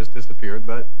glitches and he just disappeared,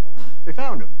 but they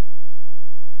found him.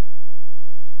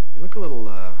 You look a little,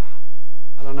 I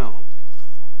don't know.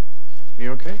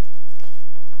 You okay?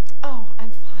 Oh,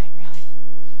 I'm fine, really.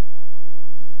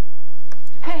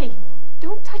 Hey,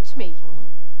 don't touch me.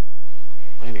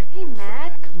 Lainey. Hey,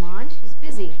 Matt, come on. She's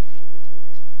busy.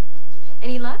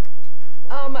 Any luck?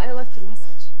 I left a message.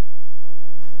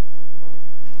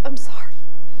 I'm sorry.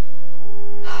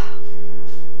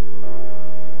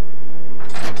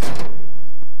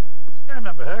 You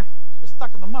remember her? You're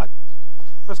stuck in the mud.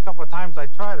 First couple of times I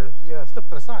tried her, she slipped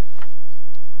to the side.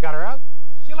 Got her out,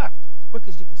 she left. As quick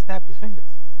as you can snap your fingers.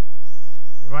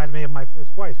 Reminded me of my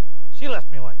first wife. She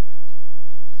left me like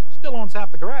that. Still owns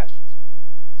half the garage.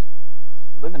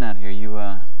 Living out here, you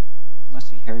must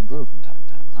see Harry Brewer from time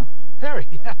to time, huh? Harry,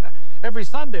 yeah. Every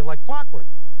Sunday, like clockwork.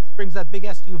 Brings that big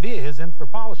SUV of his in for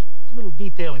polishing. A little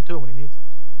detailing, too, when he needs it.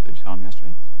 So you saw him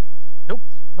yesterday? Nope,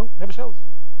 never showed.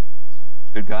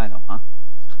 He's a good guy, though, huh?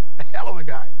 A hell of a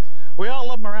guy. We all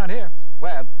love him around here.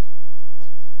 Webb.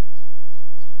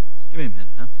 Give me a minute,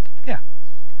 huh? Yeah.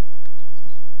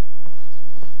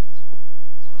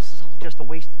 This is all just a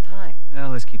waste of time. Well,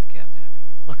 let's keep the captain happy.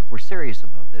 Look, if we're serious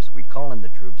about this, we call in the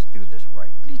troops, do this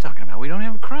right. What are you talking about? We don't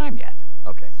have a crime yet.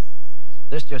 Okay.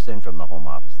 This just in from the Home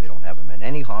Office. They don't have him in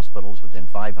any hospitals within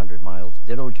 500 miles,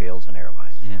 ditto jails and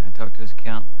airlines. Yeah, I talked to his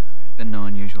accountant. There's been no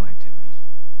unusual activity.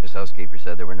 His housekeeper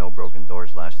said there were no broken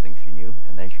doors last thing she knew,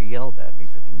 and then she yelled at me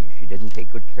for thinking she didn't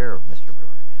take good care of Mr. Brewer.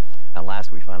 At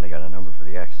last, we finally got a number for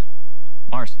the ex.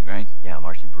 Marcy, right? Yeah,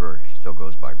 Marcy Brewer. She still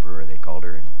goes by Brewer, they called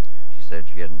her, and she said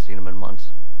she hadn't seen him in months.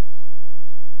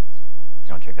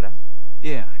 You want to check it out?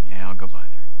 Yeah, I'll go by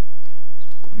there.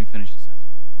 Let me finish this up.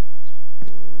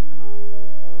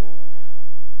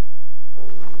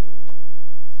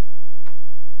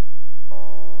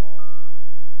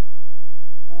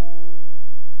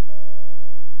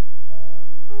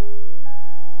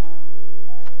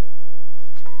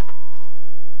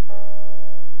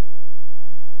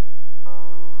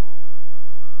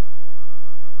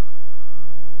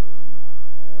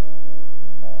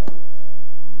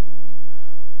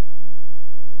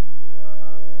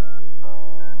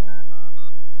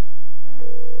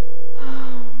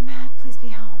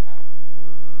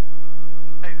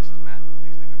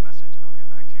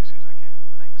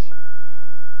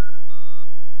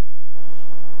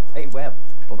 Hey, Webb,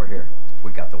 over here.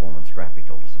 We got the woman Scrappy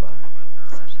told us about.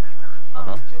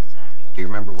 Uh-huh. Do you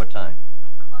remember what time?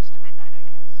 Close to midnight, I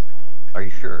guess. Are you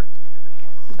sure?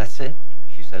 That's it?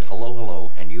 She said hello,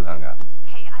 hello, and you hung up.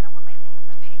 Hey, I don't want my name in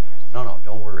the papers. No,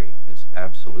 don't worry. It's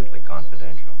absolutely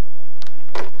confidential.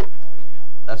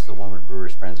 That's the woman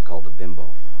Brewer's friends called the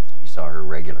bimbo. He saw her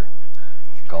regular.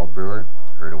 She called Brewer,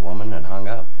 heard a woman, and hung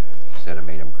up. She said it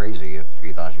made him crazy if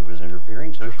she thought she was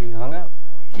interfering, so she hung up.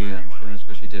 Yeah, I'm sure that's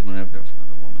what she did whenever there was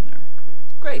another woman there.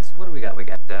 Great, so what do we got? We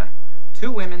got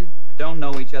two women, don't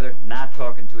know each other, not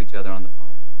talking to each other on the phone.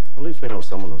 At least we know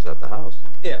someone was at the house.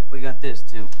 Yeah, we got this,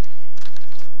 too.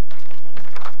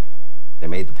 They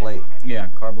made the plate. Yeah,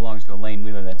 car belongs to Elaine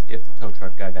Wheeler. That's if the tow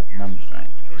truck guy got the numbers right.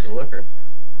 Here's a looker.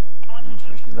 I'm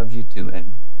sure she loves you, too,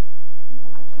 Eddie.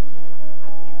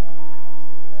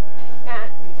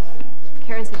 Matt,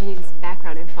 Karen said you needed some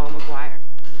background info on McGuire.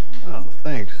 Oh,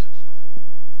 thanks.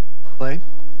 Play?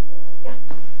 Yeah.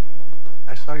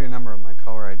 I saw your number on my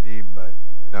caller ID, but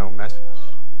no message.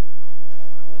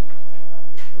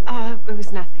 It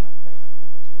was nothing.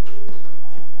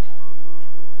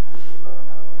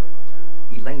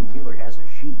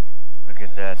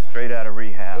 like that, straight out of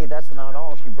rehab. Hey, that's not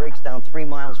all. She breaks down 3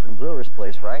 miles from Brewer's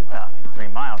place, right? Well, 3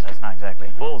 miles, that's not exactly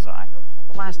a bullseye.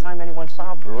 The last time anyone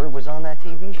saw Brewer was on that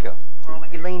TV show.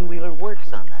 Elaine Wheeler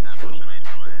works on that show.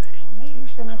 Maybe you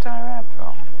shouldn't retire after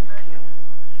all.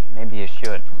 Maybe you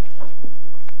should.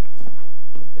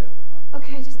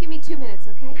 Okay, just give me 2 minutes,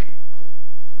 okay?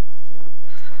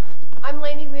 I'm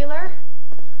Lainey Wheeler.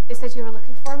 They said you were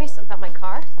looking for me, something about my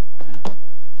car.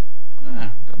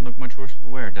 Doesn't look much worse for the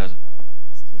wear, does it?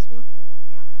 Excuse me?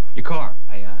 Your car.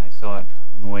 I saw it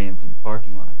on the way in from the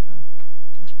parking lot.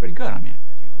 Looks pretty good. I mean, it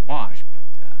could use a wash, but...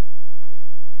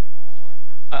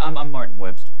 I'm Martin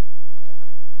Webster.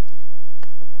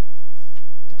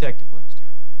 Detective Webster.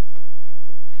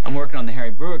 I'm working on the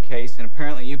Harry Brewer case, and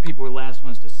apparently you people were the last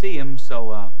ones to see him,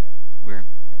 so, we're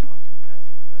talking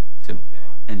to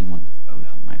anyone that we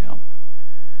think might help.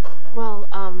 Well,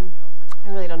 I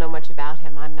really don't know much about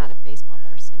him. I'm not a baseball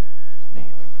person. Me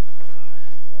either.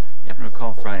 You happen to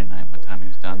recall Friday night what time he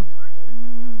was done?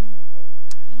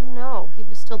 I don't know. He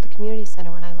was still at the community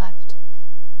center when I left.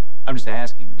 I'm just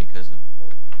asking because of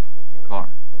your car.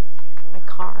 My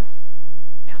car?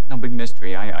 Yeah, no big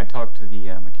mystery. I talked to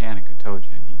the mechanic who told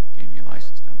you, and he gave me a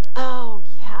license number. Oh,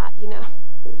 yeah, you know,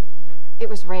 it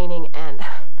was raining, and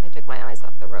I took my eyes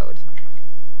off the road.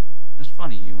 It's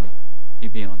funny, you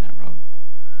being on that road.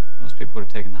 Most people would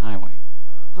have taken the highway.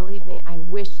 Believe me, I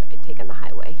wish I'd taken the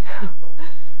highway.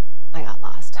 I got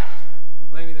lost.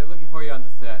 Lainey, they're looking for you on the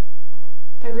set.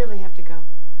 I really have to go.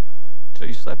 So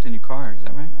you slept in your car, is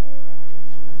that right?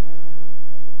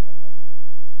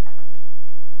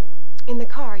 In the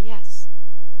car, yes.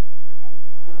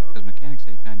 Because the mechanic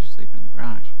said he found you sleeping in the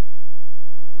garage.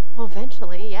 Well,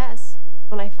 eventually, yes.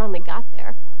 When I finally got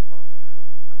there.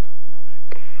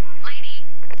 Lady.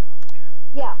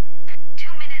 Yeah. 2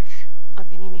 minutes. Oh,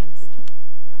 they need me on the set.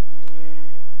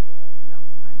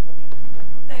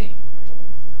 Hey.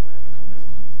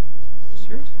 Is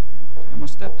yours? I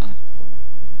almost stepped on it.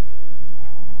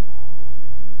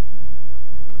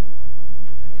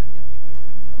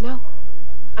 No,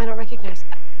 I don't recognize it.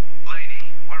 Lady,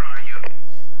 where are you?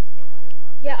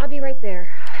 Yeah, I'll be right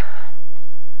there.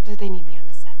 They need me on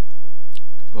the set.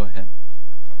 Go ahead.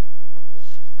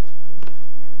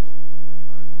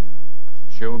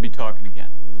 Sure we'll be talking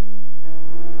again.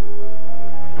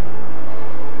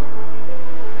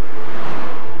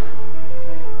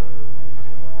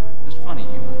 It's funny,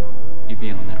 you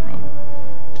being on that road.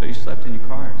 So you slept in your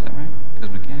car, is that right?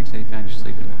 Because the mechanic said he found you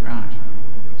sleeping in the garage.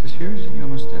 Is this yours? You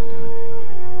almost stepped on it.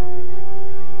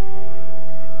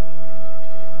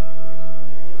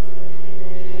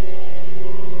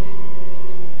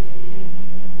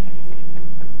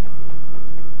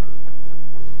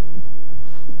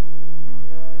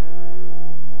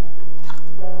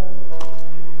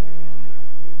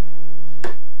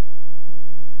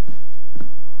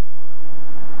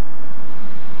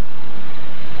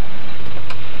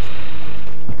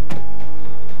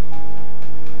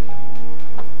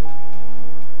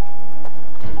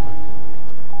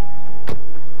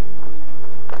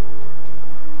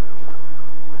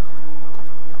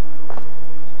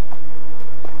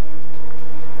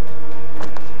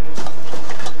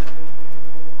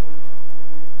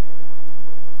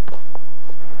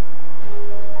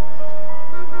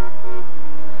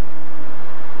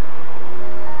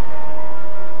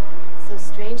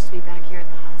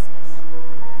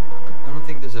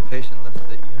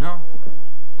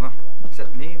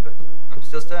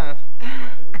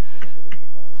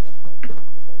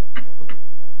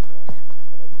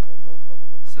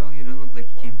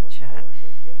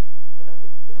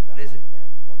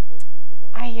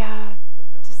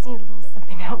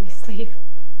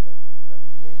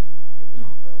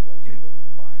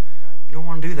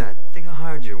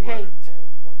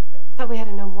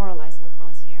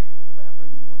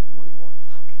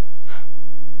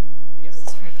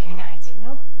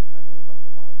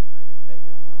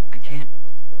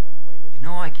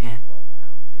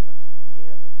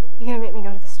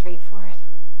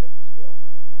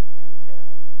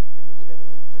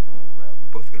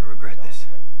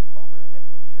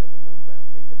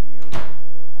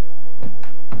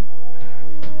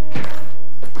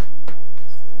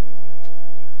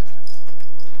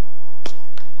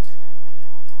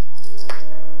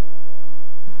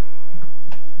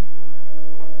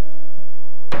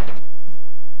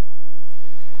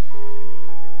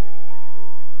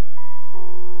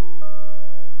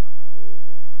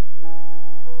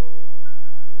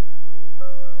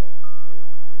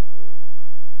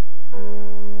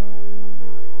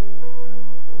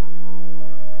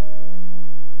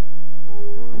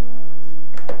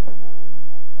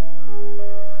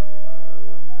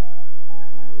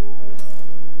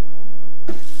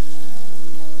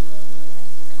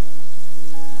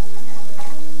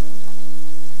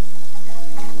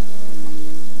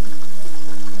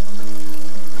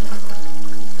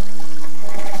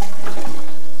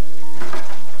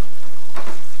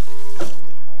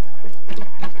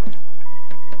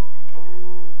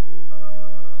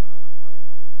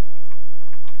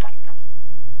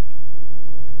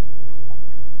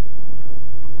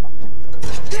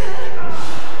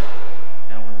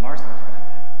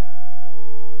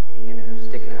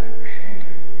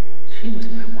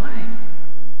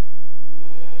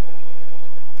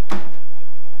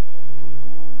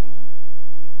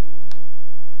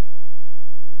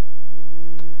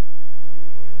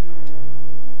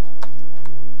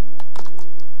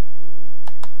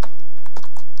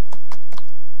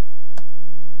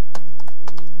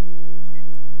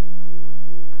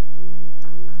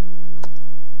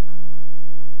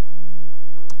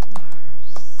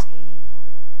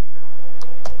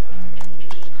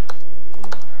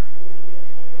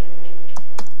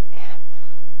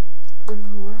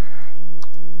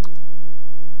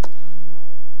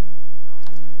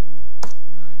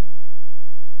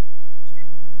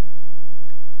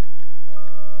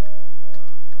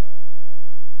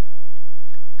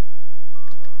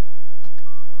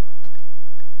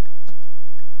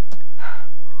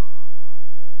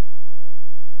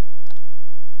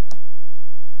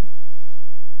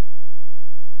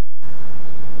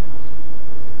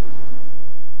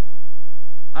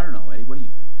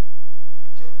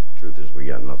 Says we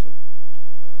got nothing.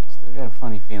 Still got a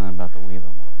funny feeling about the Wheeler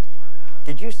one.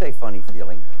 Did you say funny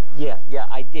feeling? Yeah,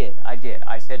 I did.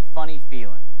 I said funny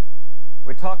feeling.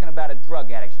 We're talking about a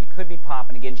drug addict. She could be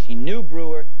popping again. She knew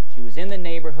Brewer. She was in the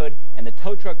neighborhood, and the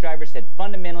tow truck driver said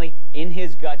fundamentally, in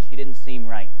his gut, she didn't seem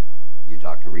right. You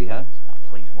talked to rehab? Now,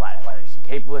 please, why is she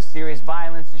capable of serious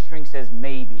violence? The shrink says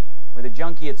maybe. With a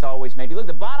junkie, it's always maybe. Look,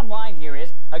 the bottom line here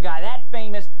is, a guy that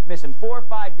famous, missing 4 or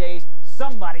 5 days,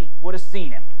 somebody would have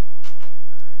seen him.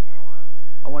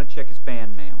 I want to check his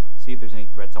fan mail, see if there's any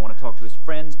threats. I want to talk to his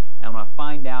friends, and I want to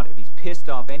find out if he's pissed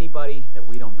off anybody that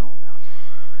we don't know about.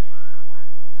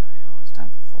 It's time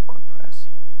for full court press.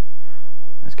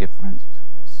 Let's get forensics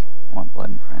on this. I want blood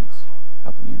and prints. A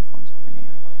couple of uniforms if we need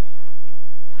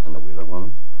it. And the Wheeler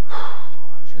woman?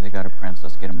 I'm sure they got her prints.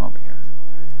 Let's get them over here.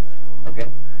 Okay.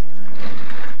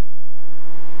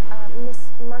 Miss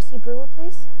Marcy Brewer,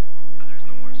 please? There's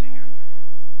no Marcy here.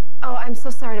 Oh, I'm so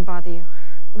sorry to bother you.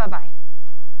 Bye-bye.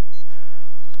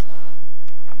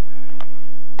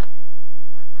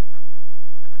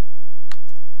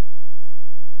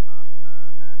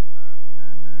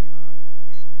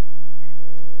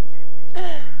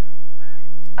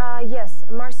 Yes,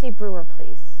 Marcy Brewer,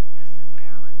 please. This is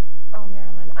Marilyn. Oh,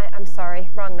 Marilyn, I'm sorry.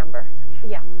 Wrong number.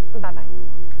 Yeah, bye-bye.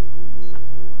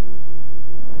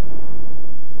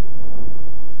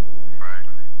 Friday.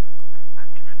 At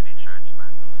Community Church,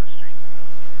 Lancaster Street.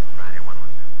 Friday,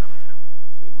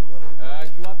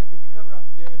 11272. Glover, could you cover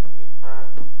upstairs, please?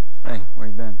 Hey, where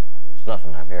you been? There's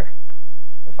nothing. I'm here.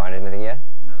 We find anything yet?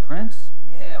 Prints?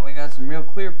 Yeah, we got some real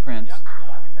clear prints.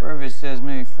 Burvis says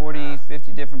maybe 40,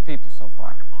 50 different people so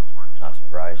far. Not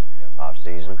surprised.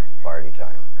 Off-season, party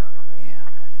time. Yeah.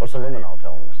 What's the luminol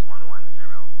telling us?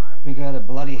 We got a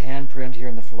bloody handprint here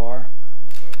on the floor.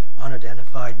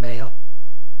 Unidentified male.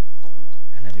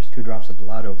 And then there's 2 drops of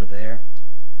blood over there.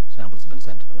 Samples have been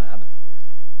sent to the lab.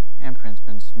 Handprint's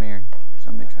been smeared.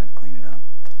 Somebody tried to clean it up.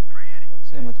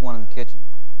 Same with the one in the kitchen.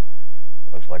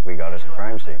 Looks like we got us a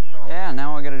crime scene. Yeah,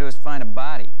 now all we gotta do is find a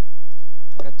body.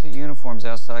 Got 2 uniforms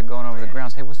outside going over the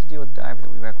grounds. Hey, what's the deal with the diver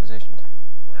that we requisitioned?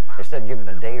 They said give them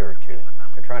a day or 2.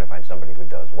 They're trying to find somebody who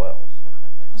does wells.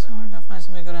 What's so hard about finding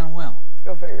somebody to go down a well?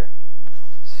 Go figure.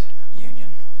 Union.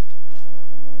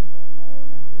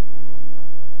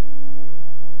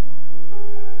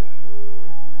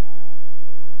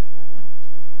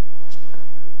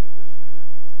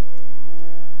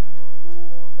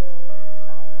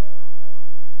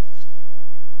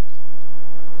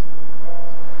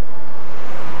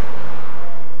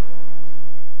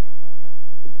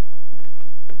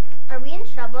 Are we in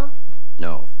trouble?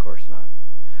 No, of course not.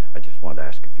 I just want to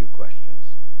ask a few questions.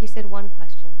 You said one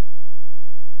question.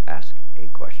 Ask a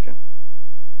question.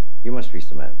 You must be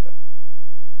Samantha.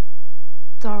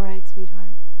 It's all right, sweetheart.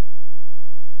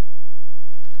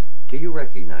 Do you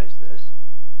recognize this?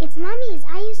 It's Mommy's.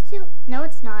 I used to... No,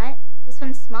 it's not. This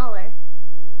one's smaller.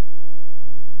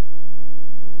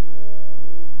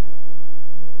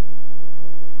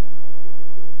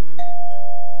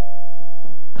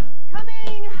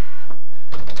 Coming!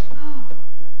 Oh,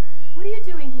 what are you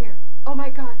doing here? Oh my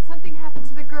God, something happened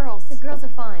to the girls. The girls are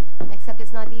fine, except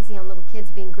it's not easy on little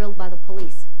kids being grilled by the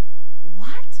police.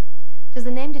 What? Does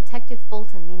the name Detective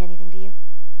Fulton mean anything to you?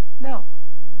 No.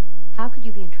 How could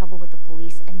you be in trouble with the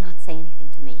police and not say anything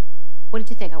to me? What did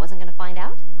you think, I wasn't going to find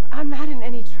out? I'm not in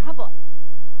any trouble.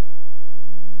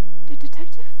 Did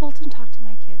Detective Fulton talk to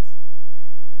my kids?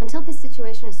 Until this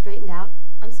situation is straightened out,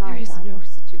 I'm sorry, There is Don. no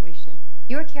situation.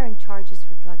 You're carrying charges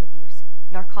for drug abuse,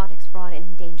 narcotics fraud, and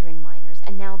endangering minors,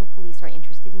 and now the police are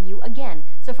interested in you again.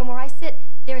 So from where I sit,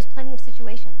 there is plenty of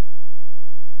situation.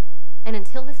 And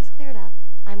until this is cleared up,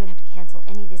 I'm going to have to cancel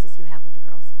any visits you have with the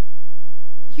girls.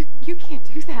 You can't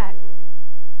do that.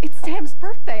 It's Sam's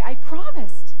birthday. I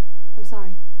promised. I'm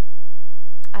sorry.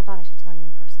 I thought I should tell you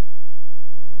in person.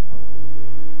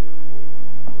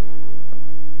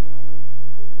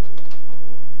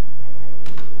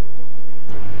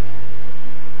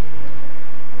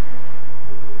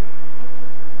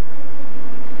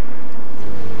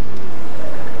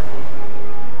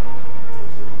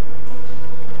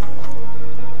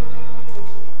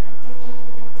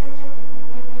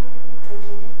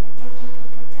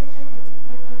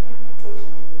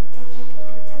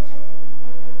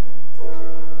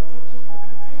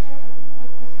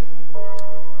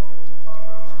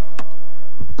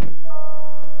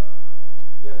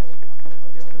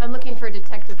 I'm looking for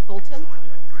Detective Fulton.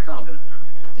 Found him.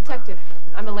 Detective,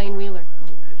 I'm Elaine Wheeler.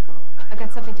 I've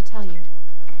got something to tell you.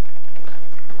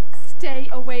 Stay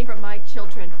away from my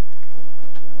children.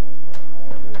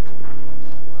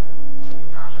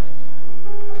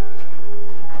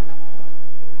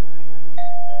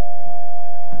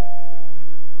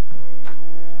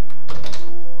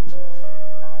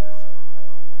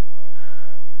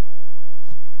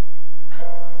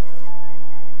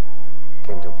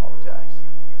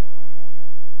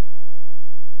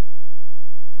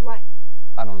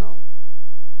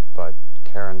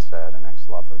 said, an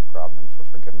ex-lover groveling for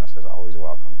forgiveness is always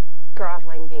welcome.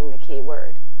 Groveling being the key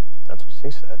word. That's what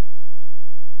she said.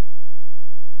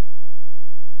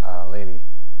 Lady,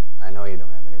 I know you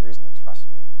don't have any reason to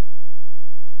trust me.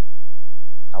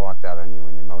 I walked out on you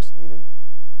when you most needed me.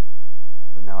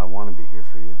 But now I want to be here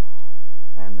for you.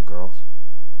 And the girls.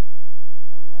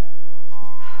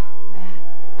 Matt.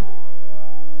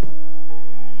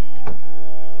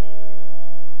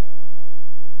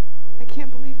 I can't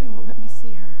believe they won't let me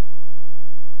see her.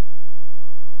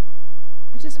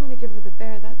 I just want to give her the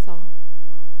bear, that's all.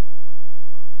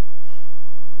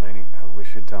 Lady, I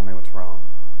wish you'd tell me what's wrong.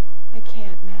 I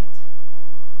can't, Matt.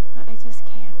 I just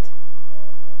can't.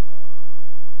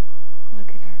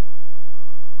 Look at her.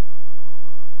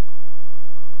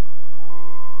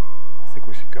 I think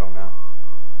we should go now.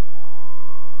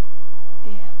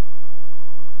 Yeah.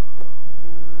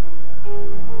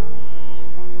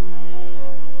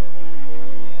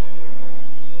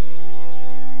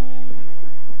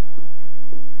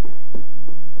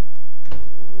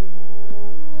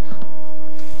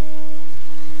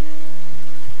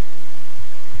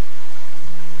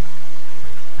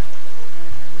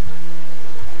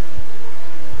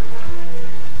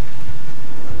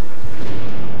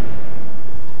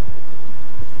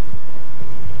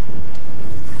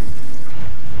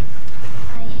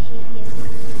 I hate you.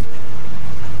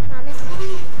 Promise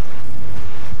me?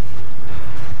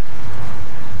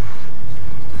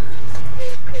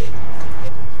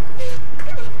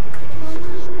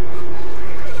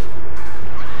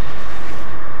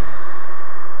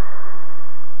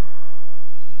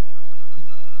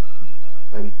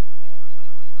 Lady.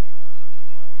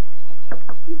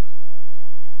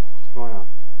 What's going on?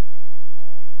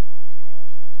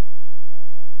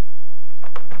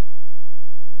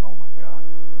 Oh my God.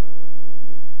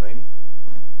 Lady?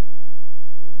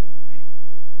 Lady?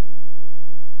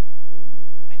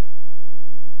 Lady?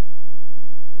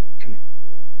 Come here.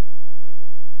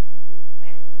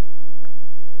 Lady?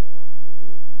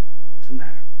 What's the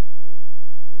matter?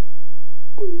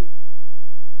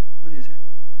 What is it?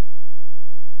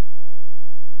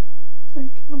 I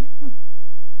killed him.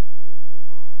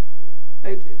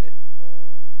 I did it.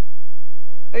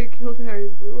 I killed Harry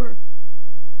Brewer.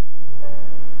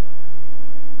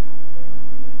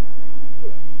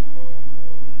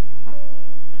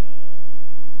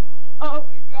 Oh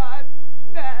my God,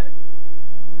 Matt.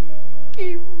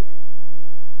 You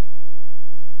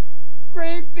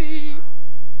raped me.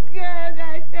 God,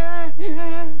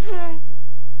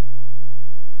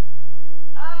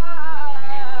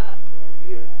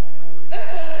 Here.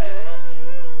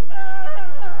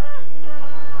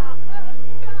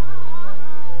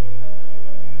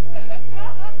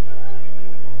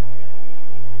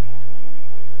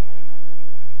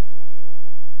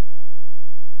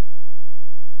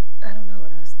 I don't know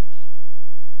what I was thinking.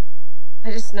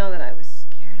 I just know that I was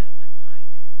scared out of my mind.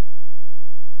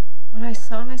 When I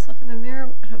saw myself in the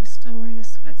mirror and I was still wearing a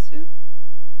sweatsuit,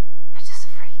 I just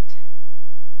freaked.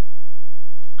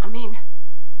 I mean,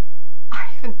 I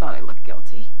even thought I looked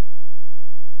guilty.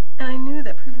 And I knew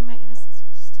that proving my innocence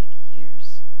would just take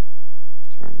years.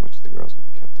 During which the girls would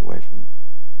be kept away from you.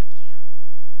 Yeah.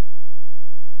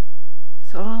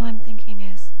 So all I'm thinking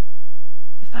is,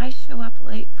 if I show up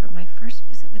late for my first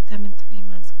visit with them in 3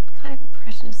 months, what kind of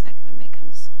impression is that going to make on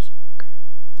the social worker?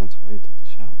 That's why you took the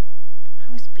shower.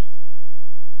 I was beaten.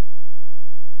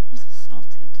 I was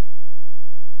assaulted.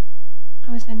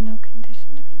 I was in no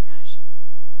condition to be rational.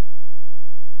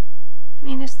 I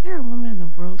mean, is there a woman in the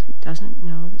world who doesn't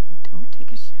know that you don't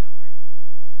take a shower?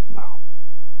 No.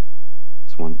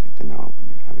 It's one thing to know it when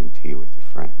you're having tea with your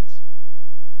friends.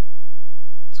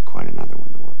 It's quite another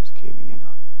when the world is caving in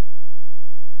on you.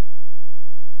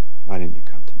 Why didn't you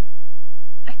come to me?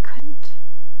 I couldn't.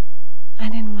 I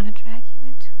didn't want to drag you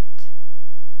into it.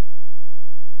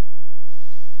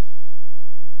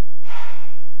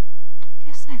 I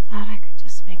guess I thought I could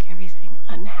just make everything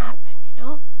unhappen, you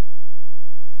know?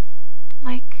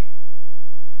 Like,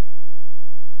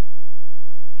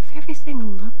 if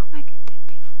everything looked like it did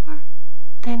before,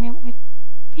 then it would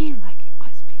be like it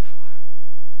was before.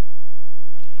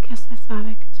 I guess I thought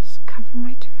I could just cover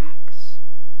my tracks.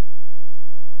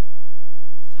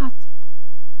 I thought.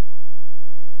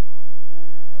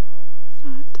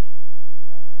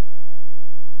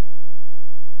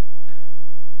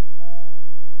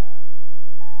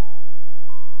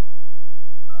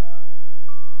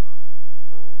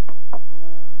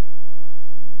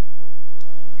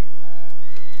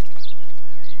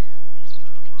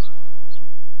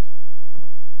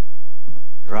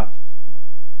 You're up.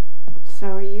 So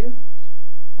are you?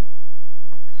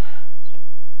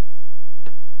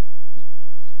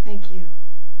 Thank you.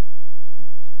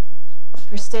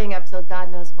 for staying up till God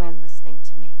knows when listening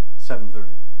to me.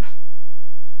 7:30.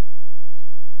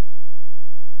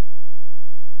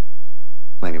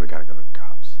 Lainey, we gotta go to the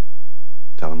cops.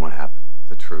 Tell them what happened.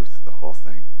 The truth, the whole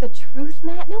thing. The truth,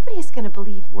 Matt? Nobody is going to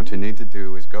believe me. What you need to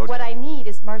do is go to... What I need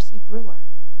is Marcy Brewer.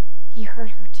 He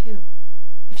hurt her, too.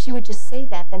 If she would just say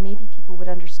that, then maybe people would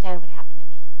understand what happened to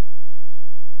me.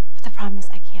 But the problem is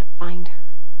I can't find her.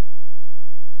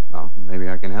 Well, maybe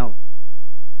I can help.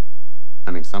 I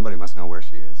mean, somebody must know where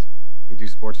she is. You do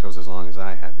sports shows as long as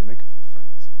I have, you make a few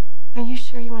friends. Are you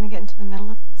sure you want to get into the middle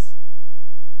of this?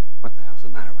 What the hell's the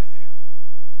matter with you?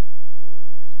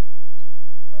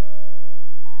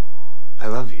 I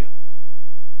love you.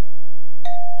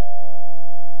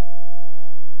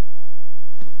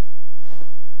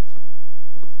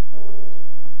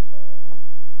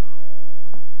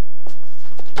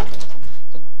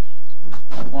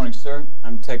 Morning, sir.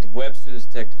 I'm Detective Webster. This is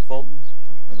Detective Fulton.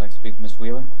 I'd like to speak to Miss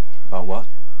Wheeler. About what?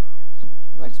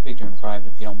 I'd like to speak to her in private,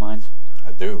 if you don't mind.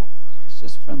 I do. It's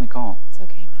just a friendly call. It's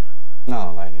okay, Matt.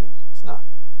 No, lady, it's not.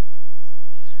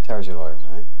 Tara's your lawyer,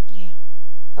 right? Yeah.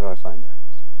 How do I find her?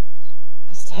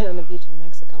 I'll stand on the beach in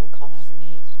Mexico and call out her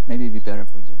name. Maybe it'd be better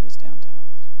if we did this downtown.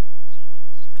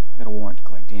 I got a warrant to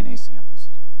collect DNA samples.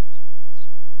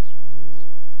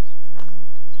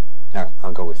 All right,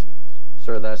 I'll go with you.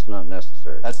 Sir, that's not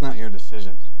necessary. That's not your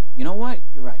decision. You know what?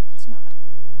 You're right. It's not.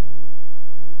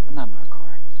 But not in our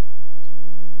car.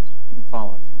 You can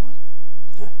follow if you want.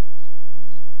 Yeah.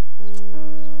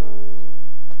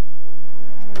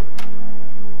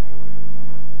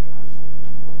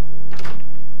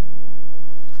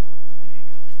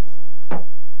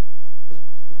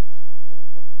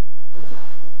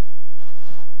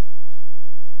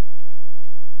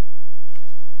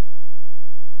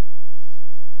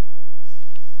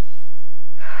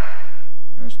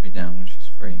 Nurse will be down when she's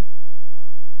free.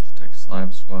 Just take a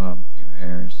saliva swab, a few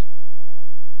hairs,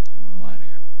 and we're all out of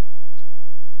here.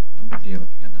 No big deal if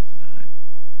you got nothing to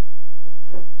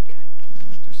hide.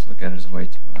 Good. Just look at it as a way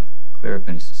to clear up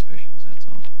any suspicions, that's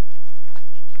all.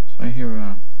 So I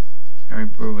hear Harry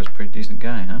Brewer was a pretty decent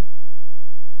guy, huh?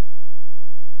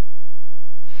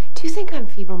 Do you think I'm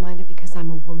feeble-minded because I'm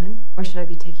a woman, or should I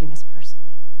be taking this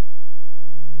personally?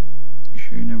 You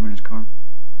sure you're never in his car?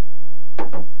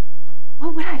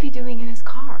 What would I be doing in his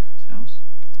car? His house?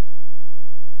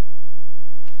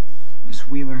 Miss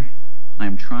Wheeler, I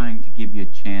am trying to give you a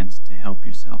chance to help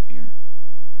yourself here.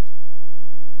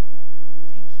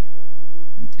 Thank you.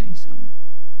 Let me tell you something.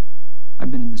 I've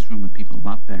been in this room with people a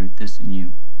lot better at this than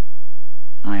you.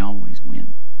 And I always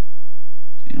win.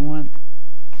 So you know what?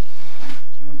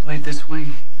 If you want to play it this way,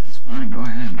 that's fine. Go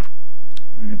ahead.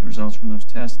 We're going to get the results from those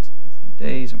tests in a few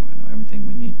days, and we're going to know everything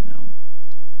we need to know.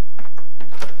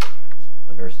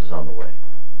 The nurse is on the way.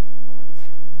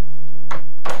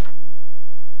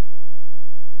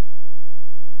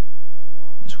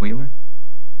 Miss Wheeler,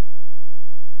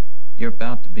 you're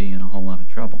about to be in a whole lot of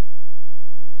trouble.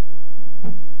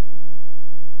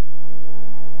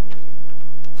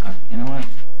 You know what?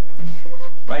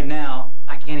 Right now,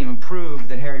 I can't even prove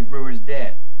that Harry Brewer's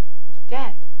dead.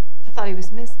 Dead? I thought he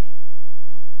was missing.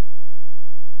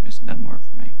 Missing doesn't work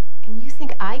for me. And you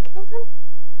think I killed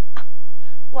him?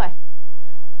 What?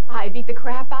 I beat the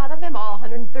crap out of him, all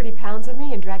 130 pounds of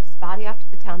me, and dragged his body off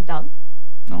to the town dump?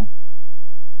 No.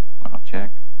 But I'll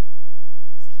check.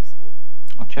 Excuse me?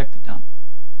 I'll check the dump.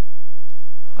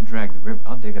 I'll drag the river.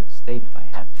 I'll dig up the state if I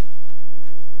have to.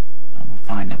 I'm gonna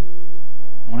find him.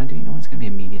 And when I do, you know what? It's gonna be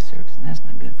a media circus, and that's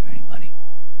not good for anybody.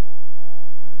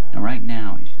 Now, right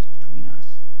now, it's just between us.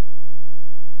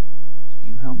 So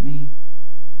you help me,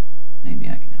 maybe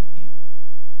I can help you.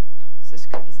 This is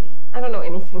crazy. I don't know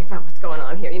anything about what's going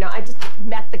on here. You know, I just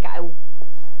met the guy.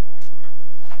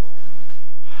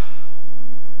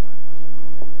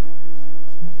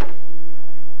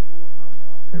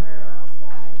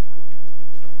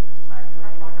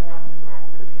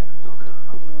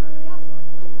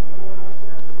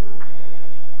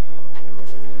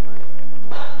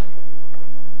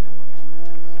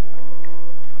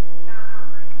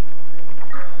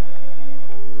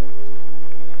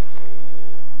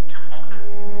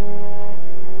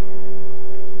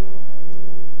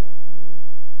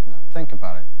 Think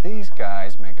about it. These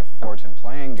guys make a fortune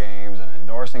playing games and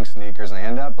endorsing sneakers, and they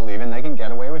end up believing they can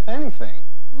get away with anything.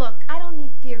 Look, I don't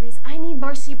need theories. I need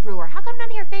Marcy Brewer. How come none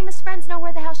of your famous friends know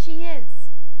where the hell she is?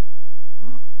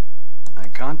 I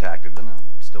contacted them.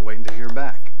 I'm still waiting to hear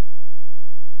back.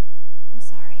 I'm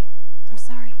sorry. I'm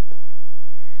sorry.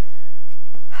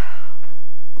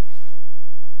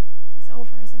 It's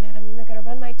over, isn't it? I mean, they're going to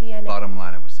run my DNA. Bottom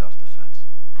line, it was self-defense.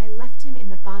 I left him in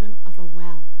the bottom of a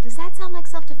well. Does that sound like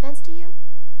self-defense to you?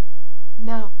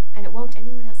 No, and it won't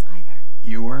anyone else either.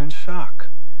 You were in shock.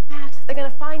 Matt, they're gonna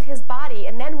find his body,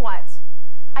 and then what?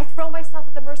 I throw myself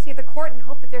at the mercy of the court and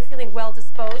hope that they're feeling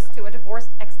well-disposed to a divorced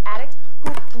ex-addict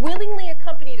who willingly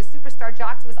accompanied a superstar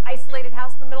jock to his isolated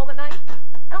house in the middle of the night?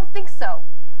 I don't think so.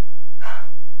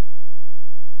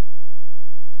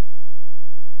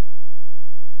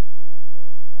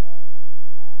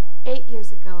 8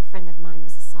 years ago, a friend of mine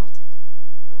was assaulted.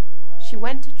 She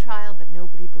went to trial, but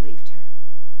nobody believed her.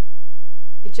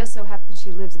 It just so happens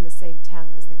she lives in the same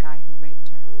town as the guy who raped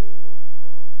her.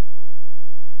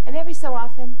 And every so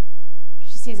often,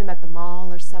 she sees him at the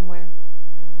mall or somewhere.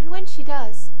 And when she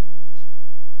does,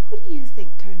 who do you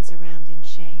think turns around in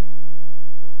shame?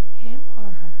 Him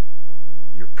or her?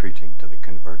 You're preaching to the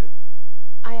converted.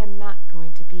 I am not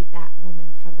going to be that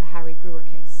woman from the Harry Brewer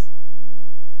case.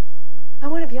 I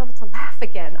want to be able to laugh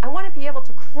again. I want to be able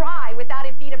to cry without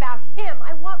it being about him.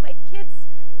 I want my kids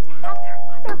to have their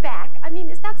mother back. I mean,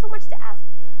 is that so much to ask?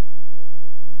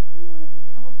 I want to be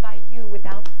held by you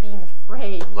without being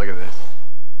afraid. Look at this.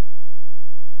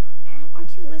 Matt,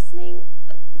 aren't you listening?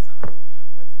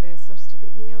 What's this? Some stupid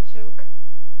email joke?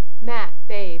 Matt,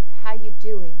 babe, how you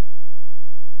doing?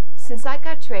 Since I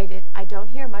got traded, I don't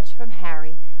hear much from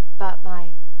Harry, but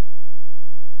my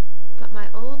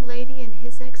old lady and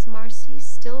his ex Marcy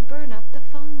still burn up the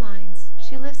phone lines.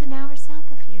 She lives an hour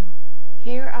south of you.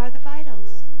 Here are the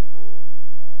vitals.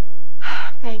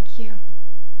 Thank you.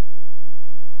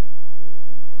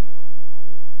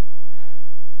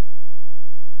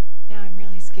 Now I'm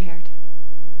really scared.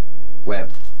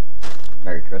 Webb,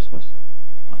 Merry Christmas.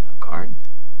 What, a card?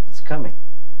 It's coming.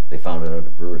 They found it at a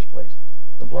brewer's place.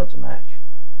 The blood's a match.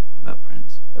 What about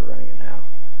Prince? They're running it now.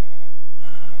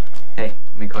 Hey,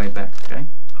 let me call you back, okay?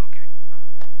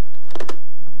 Okay.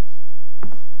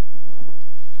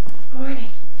 Morning.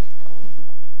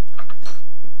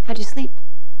 How'd you sleep?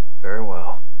 Very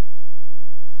well.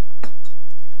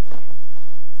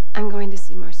 I'm going to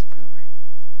see Marcy Brewer.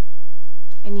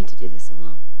 I need to do this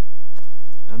alone.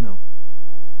 I know.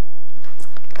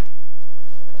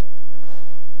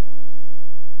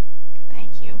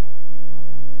 Thank you.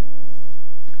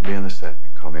 I'll be on the set.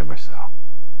 Call me on my cell.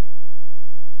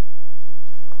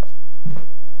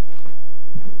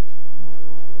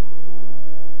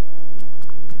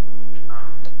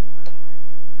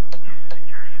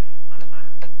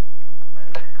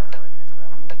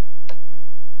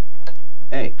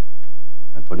 Hey,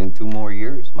 I put in 2 more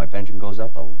years. My pension goes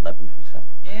up 11%.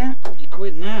 Yeah? You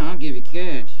quit now, I'll give you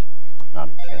cash. Not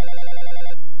a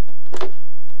chance.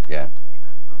 Yeah.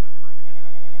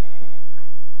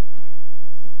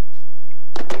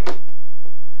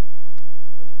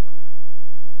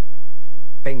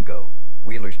 Bingo.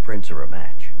 Wheeler's prints are a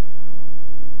match.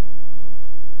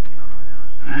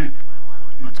 All right,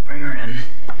 let's bring her in.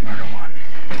 Murder one.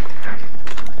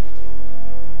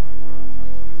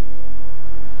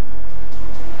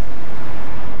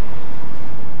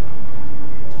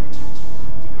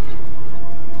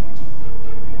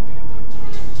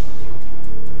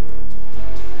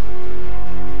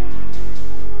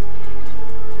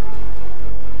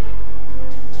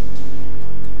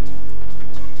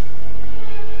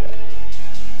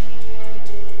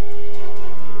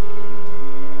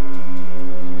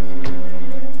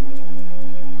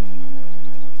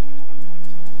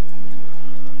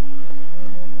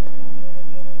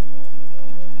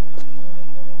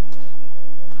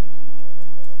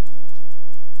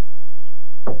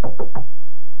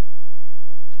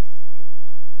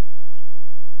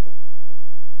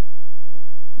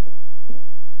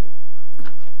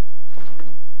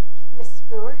 Mrs.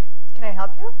 Brewer, Can I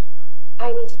help you?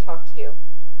 I need to talk to you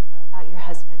about your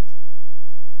husband.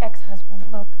 Ex-husband,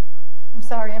 look. I'm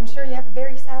sorry, I'm sure you have a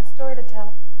very sad story to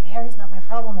tell, but Harry's not my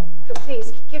problem anymore. So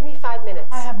please, give me 5 minutes.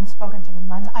 I haven't spoken to him in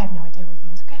months. I have no idea where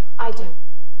he is, okay? I do.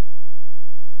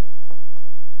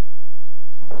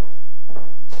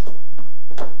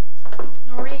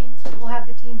 Noreen, we'll have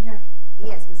the tea in here.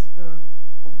 Yes, Mrs. Brewer.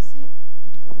 See?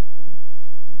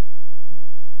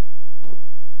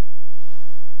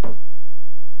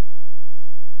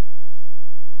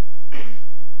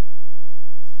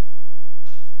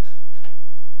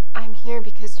 I'm here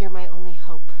because you're my only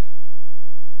hope.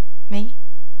 Me?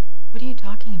 What are you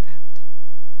talking about?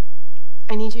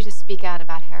 I need you to speak out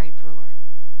about Harry Brewer.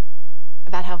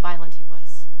 About how violent he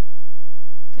was.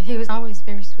 He was always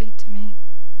very sweet to me.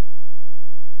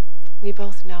 We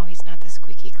both know he's not the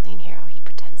squeaky clean hero he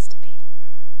pretends to be.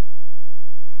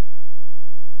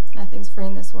 Nothing's free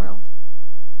in this world.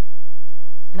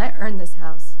 And I earned this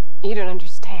house. You don't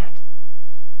understand.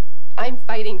 I'm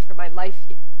fighting for my life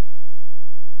here.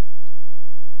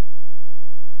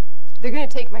 They're going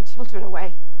to take my children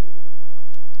away.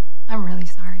 I'm really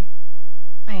sorry.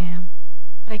 I am.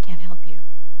 But I can't help you.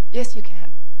 Yes, you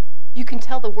can. You can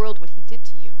tell the world what he did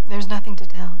to you. There's nothing to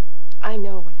tell. I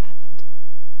know what happened.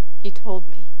 He told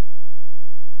me.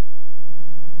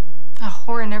 A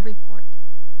whore in every port.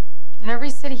 In every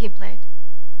city he played.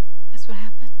 That's what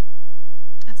happened.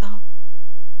 That's all.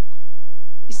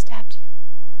 He stabbed you.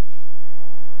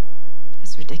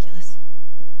 It's ridiculous.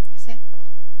 Is it?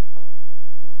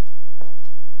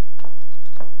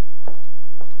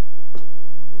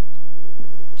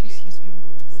 Would you excuse me?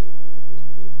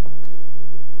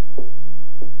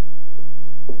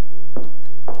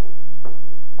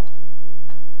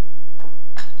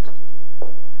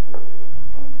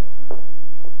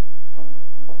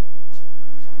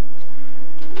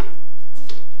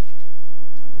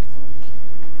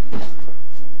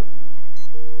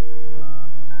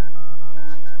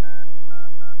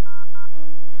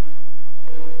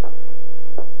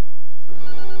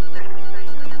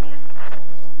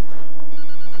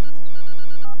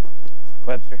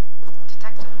 Webster.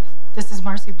 Detective. This is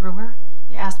Marcy Brewer.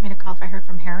 You asked me to call if I heard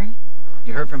from Harry.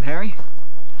 You heard from Harry?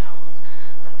 No.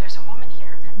 There's a woman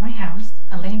here at my house,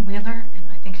 Elaine Wheeler, and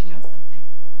I think she knows something.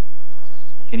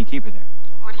 Can you keep her there?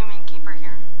 What do you mean, keep her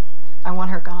here? I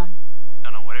want her gone. No,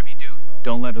 whatever you do,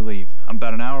 don't let her leave. I'm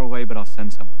about an hour away, but I'll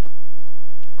send someone.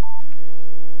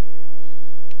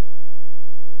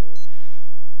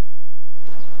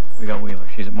 We got Wheeler.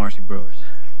 She's at Marcy Brewer's.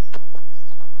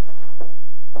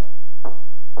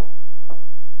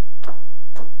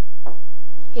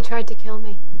 He tried to kill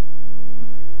me.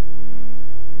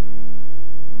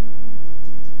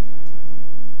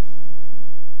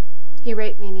 He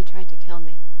raped me and he tried to kill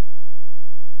me.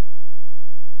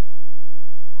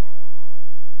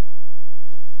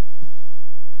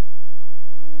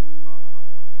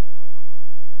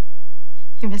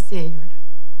 He missed the aorta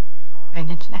by 1.5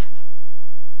 inches.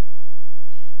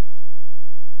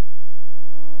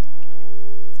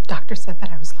 The doctor said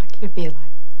that I was lucky to be alive.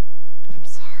 I'm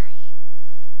sorry.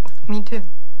 Me too.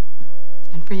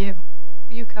 And for you.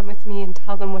 Will you come with me and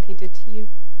tell them what he did to you?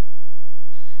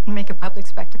 And make a public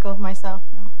spectacle of myself?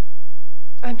 No.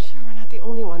 I'm sure we're not the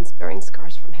only ones bearing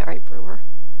scars from Harry Brewer.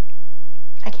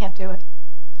 I can't do it.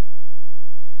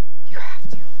 You have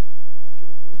to.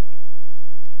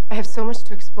 I have so much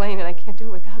to explain and I can't do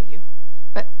it without you.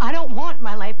 But I don't want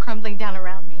my life crumbling down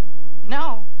around me.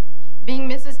 No. Being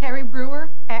Mrs. Harry Brewer,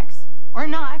 ex, or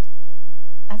not,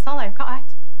 that's all I've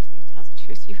got. Till you tell the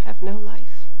truth, you have no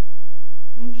life.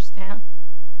 You understand?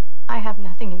 I have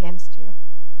nothing against you.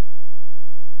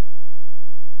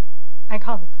 I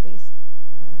called the police.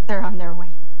 They're on their way.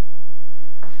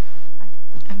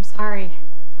 I'm sorry.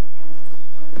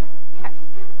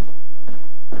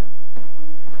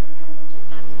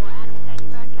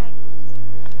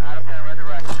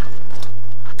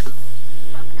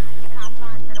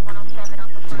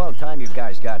 It's about time you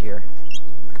guys got here.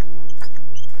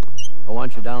 I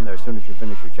want you down there as soon as you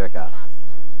finish your checkout.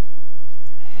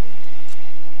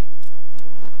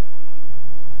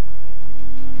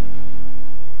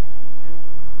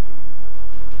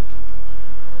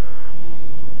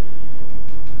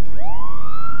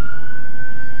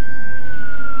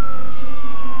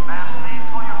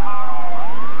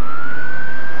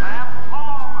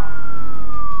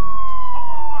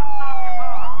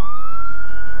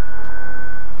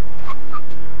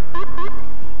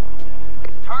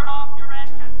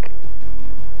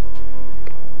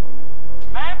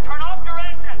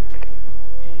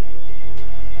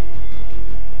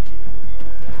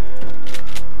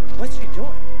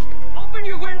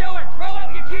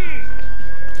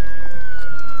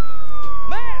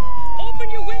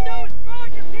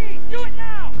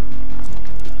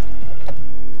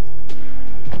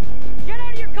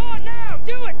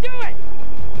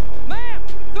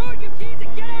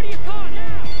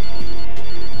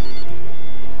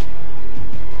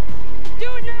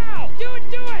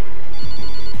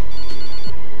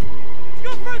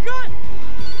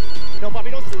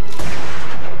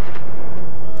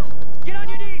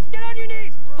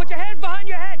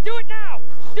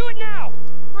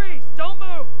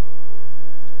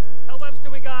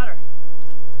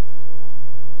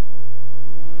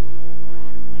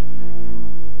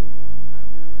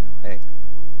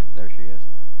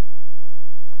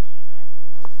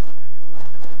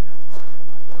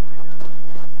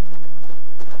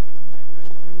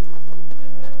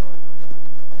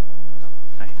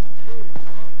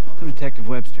 Detective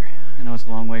Webster. I know it's a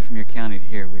long way from your county to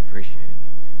here. We appreciate it.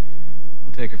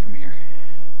 We'll take her from here.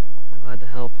 I'm glad to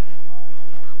help.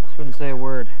 Just wouldn't say a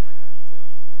word.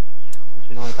 I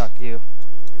should only talk to you.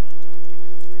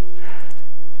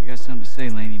 If you got something to say,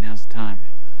 Laney, now's the time.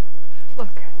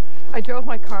 Look, I drove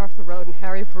my car off the road and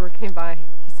Harry Brewer came by.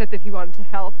 He said that he wanted to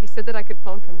help. He said that I could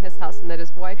phone from his house and that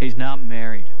his wife... He's not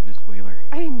married, Miss Wheeler.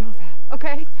 I didn't know that,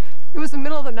 okay? It was the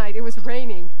middle of the night. It was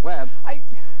raining. Webb.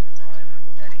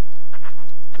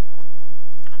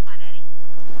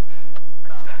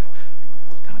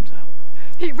 Time's up.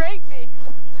 He raped me.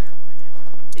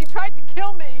 He tried to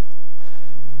kill me.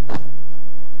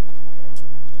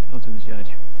 Go to the judge.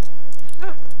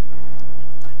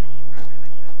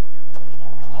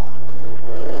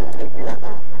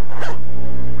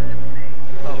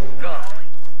 Oh, God.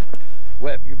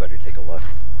 Webb, you better take a look.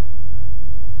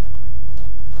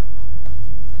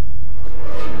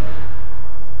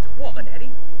 It's a woman,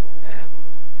 Eddie. Yeah.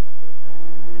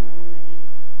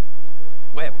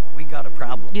 Webb, we got a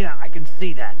problem. Yeah, I can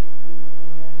see that.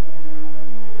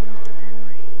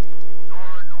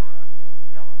 What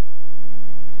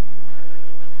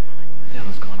the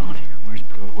hell's going on here? Where's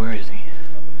Brewer? Where is he?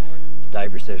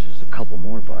 Diver says there's a couple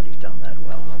more bodies down that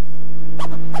well.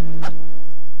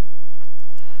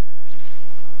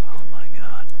 Oh, my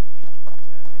God.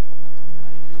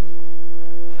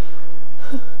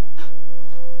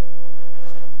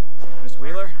 Miss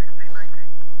Wheeler?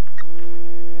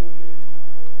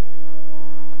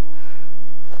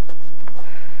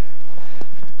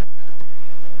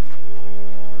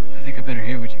 I think I better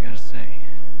hear what you gotta say.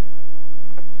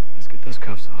 Let's get those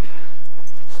cuffs off.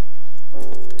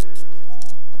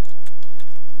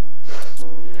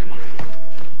 Come on.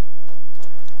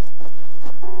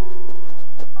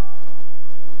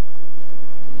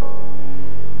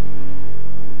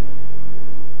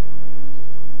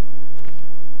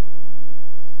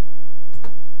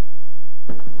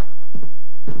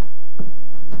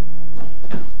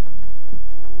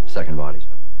 Second body's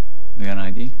up. We got an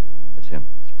ID? That's him.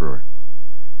 It's Brewer.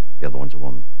 The other one's a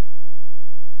woman.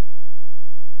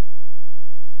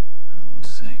 I don't know what to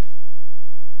say.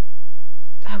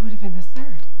 I would have been the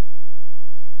third.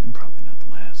 And probably not the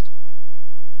last.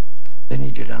 They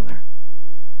need you down there.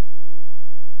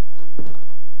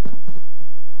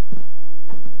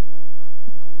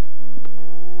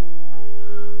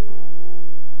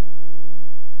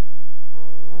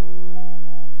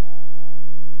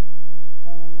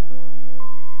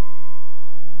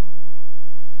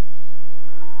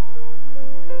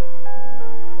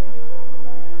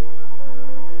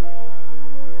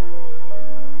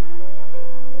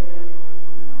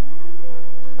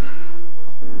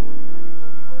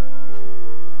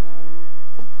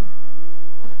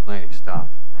 Lady, stop.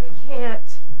 I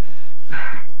can't.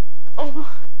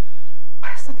 Oh,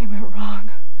 what if something went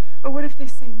wrong? Or what if they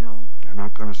say no? They're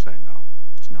not gonna say no.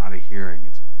 It's not a hearing.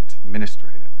 It's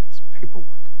administrative. It's paperwork.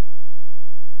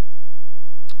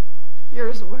 You're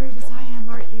as worried as I am,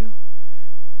 aren't you?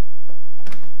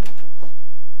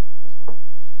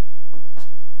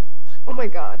 Oh my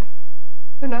God.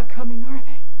 They're not coming, are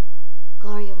they?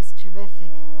 Gloria was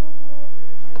terrific.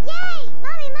 Yay!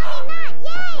 Mommy, Matt!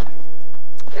 Yay!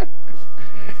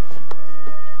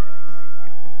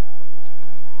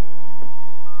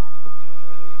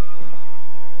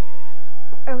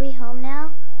 Are we home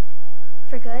now?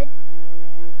 For good?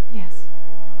 Yes.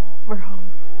 We're home.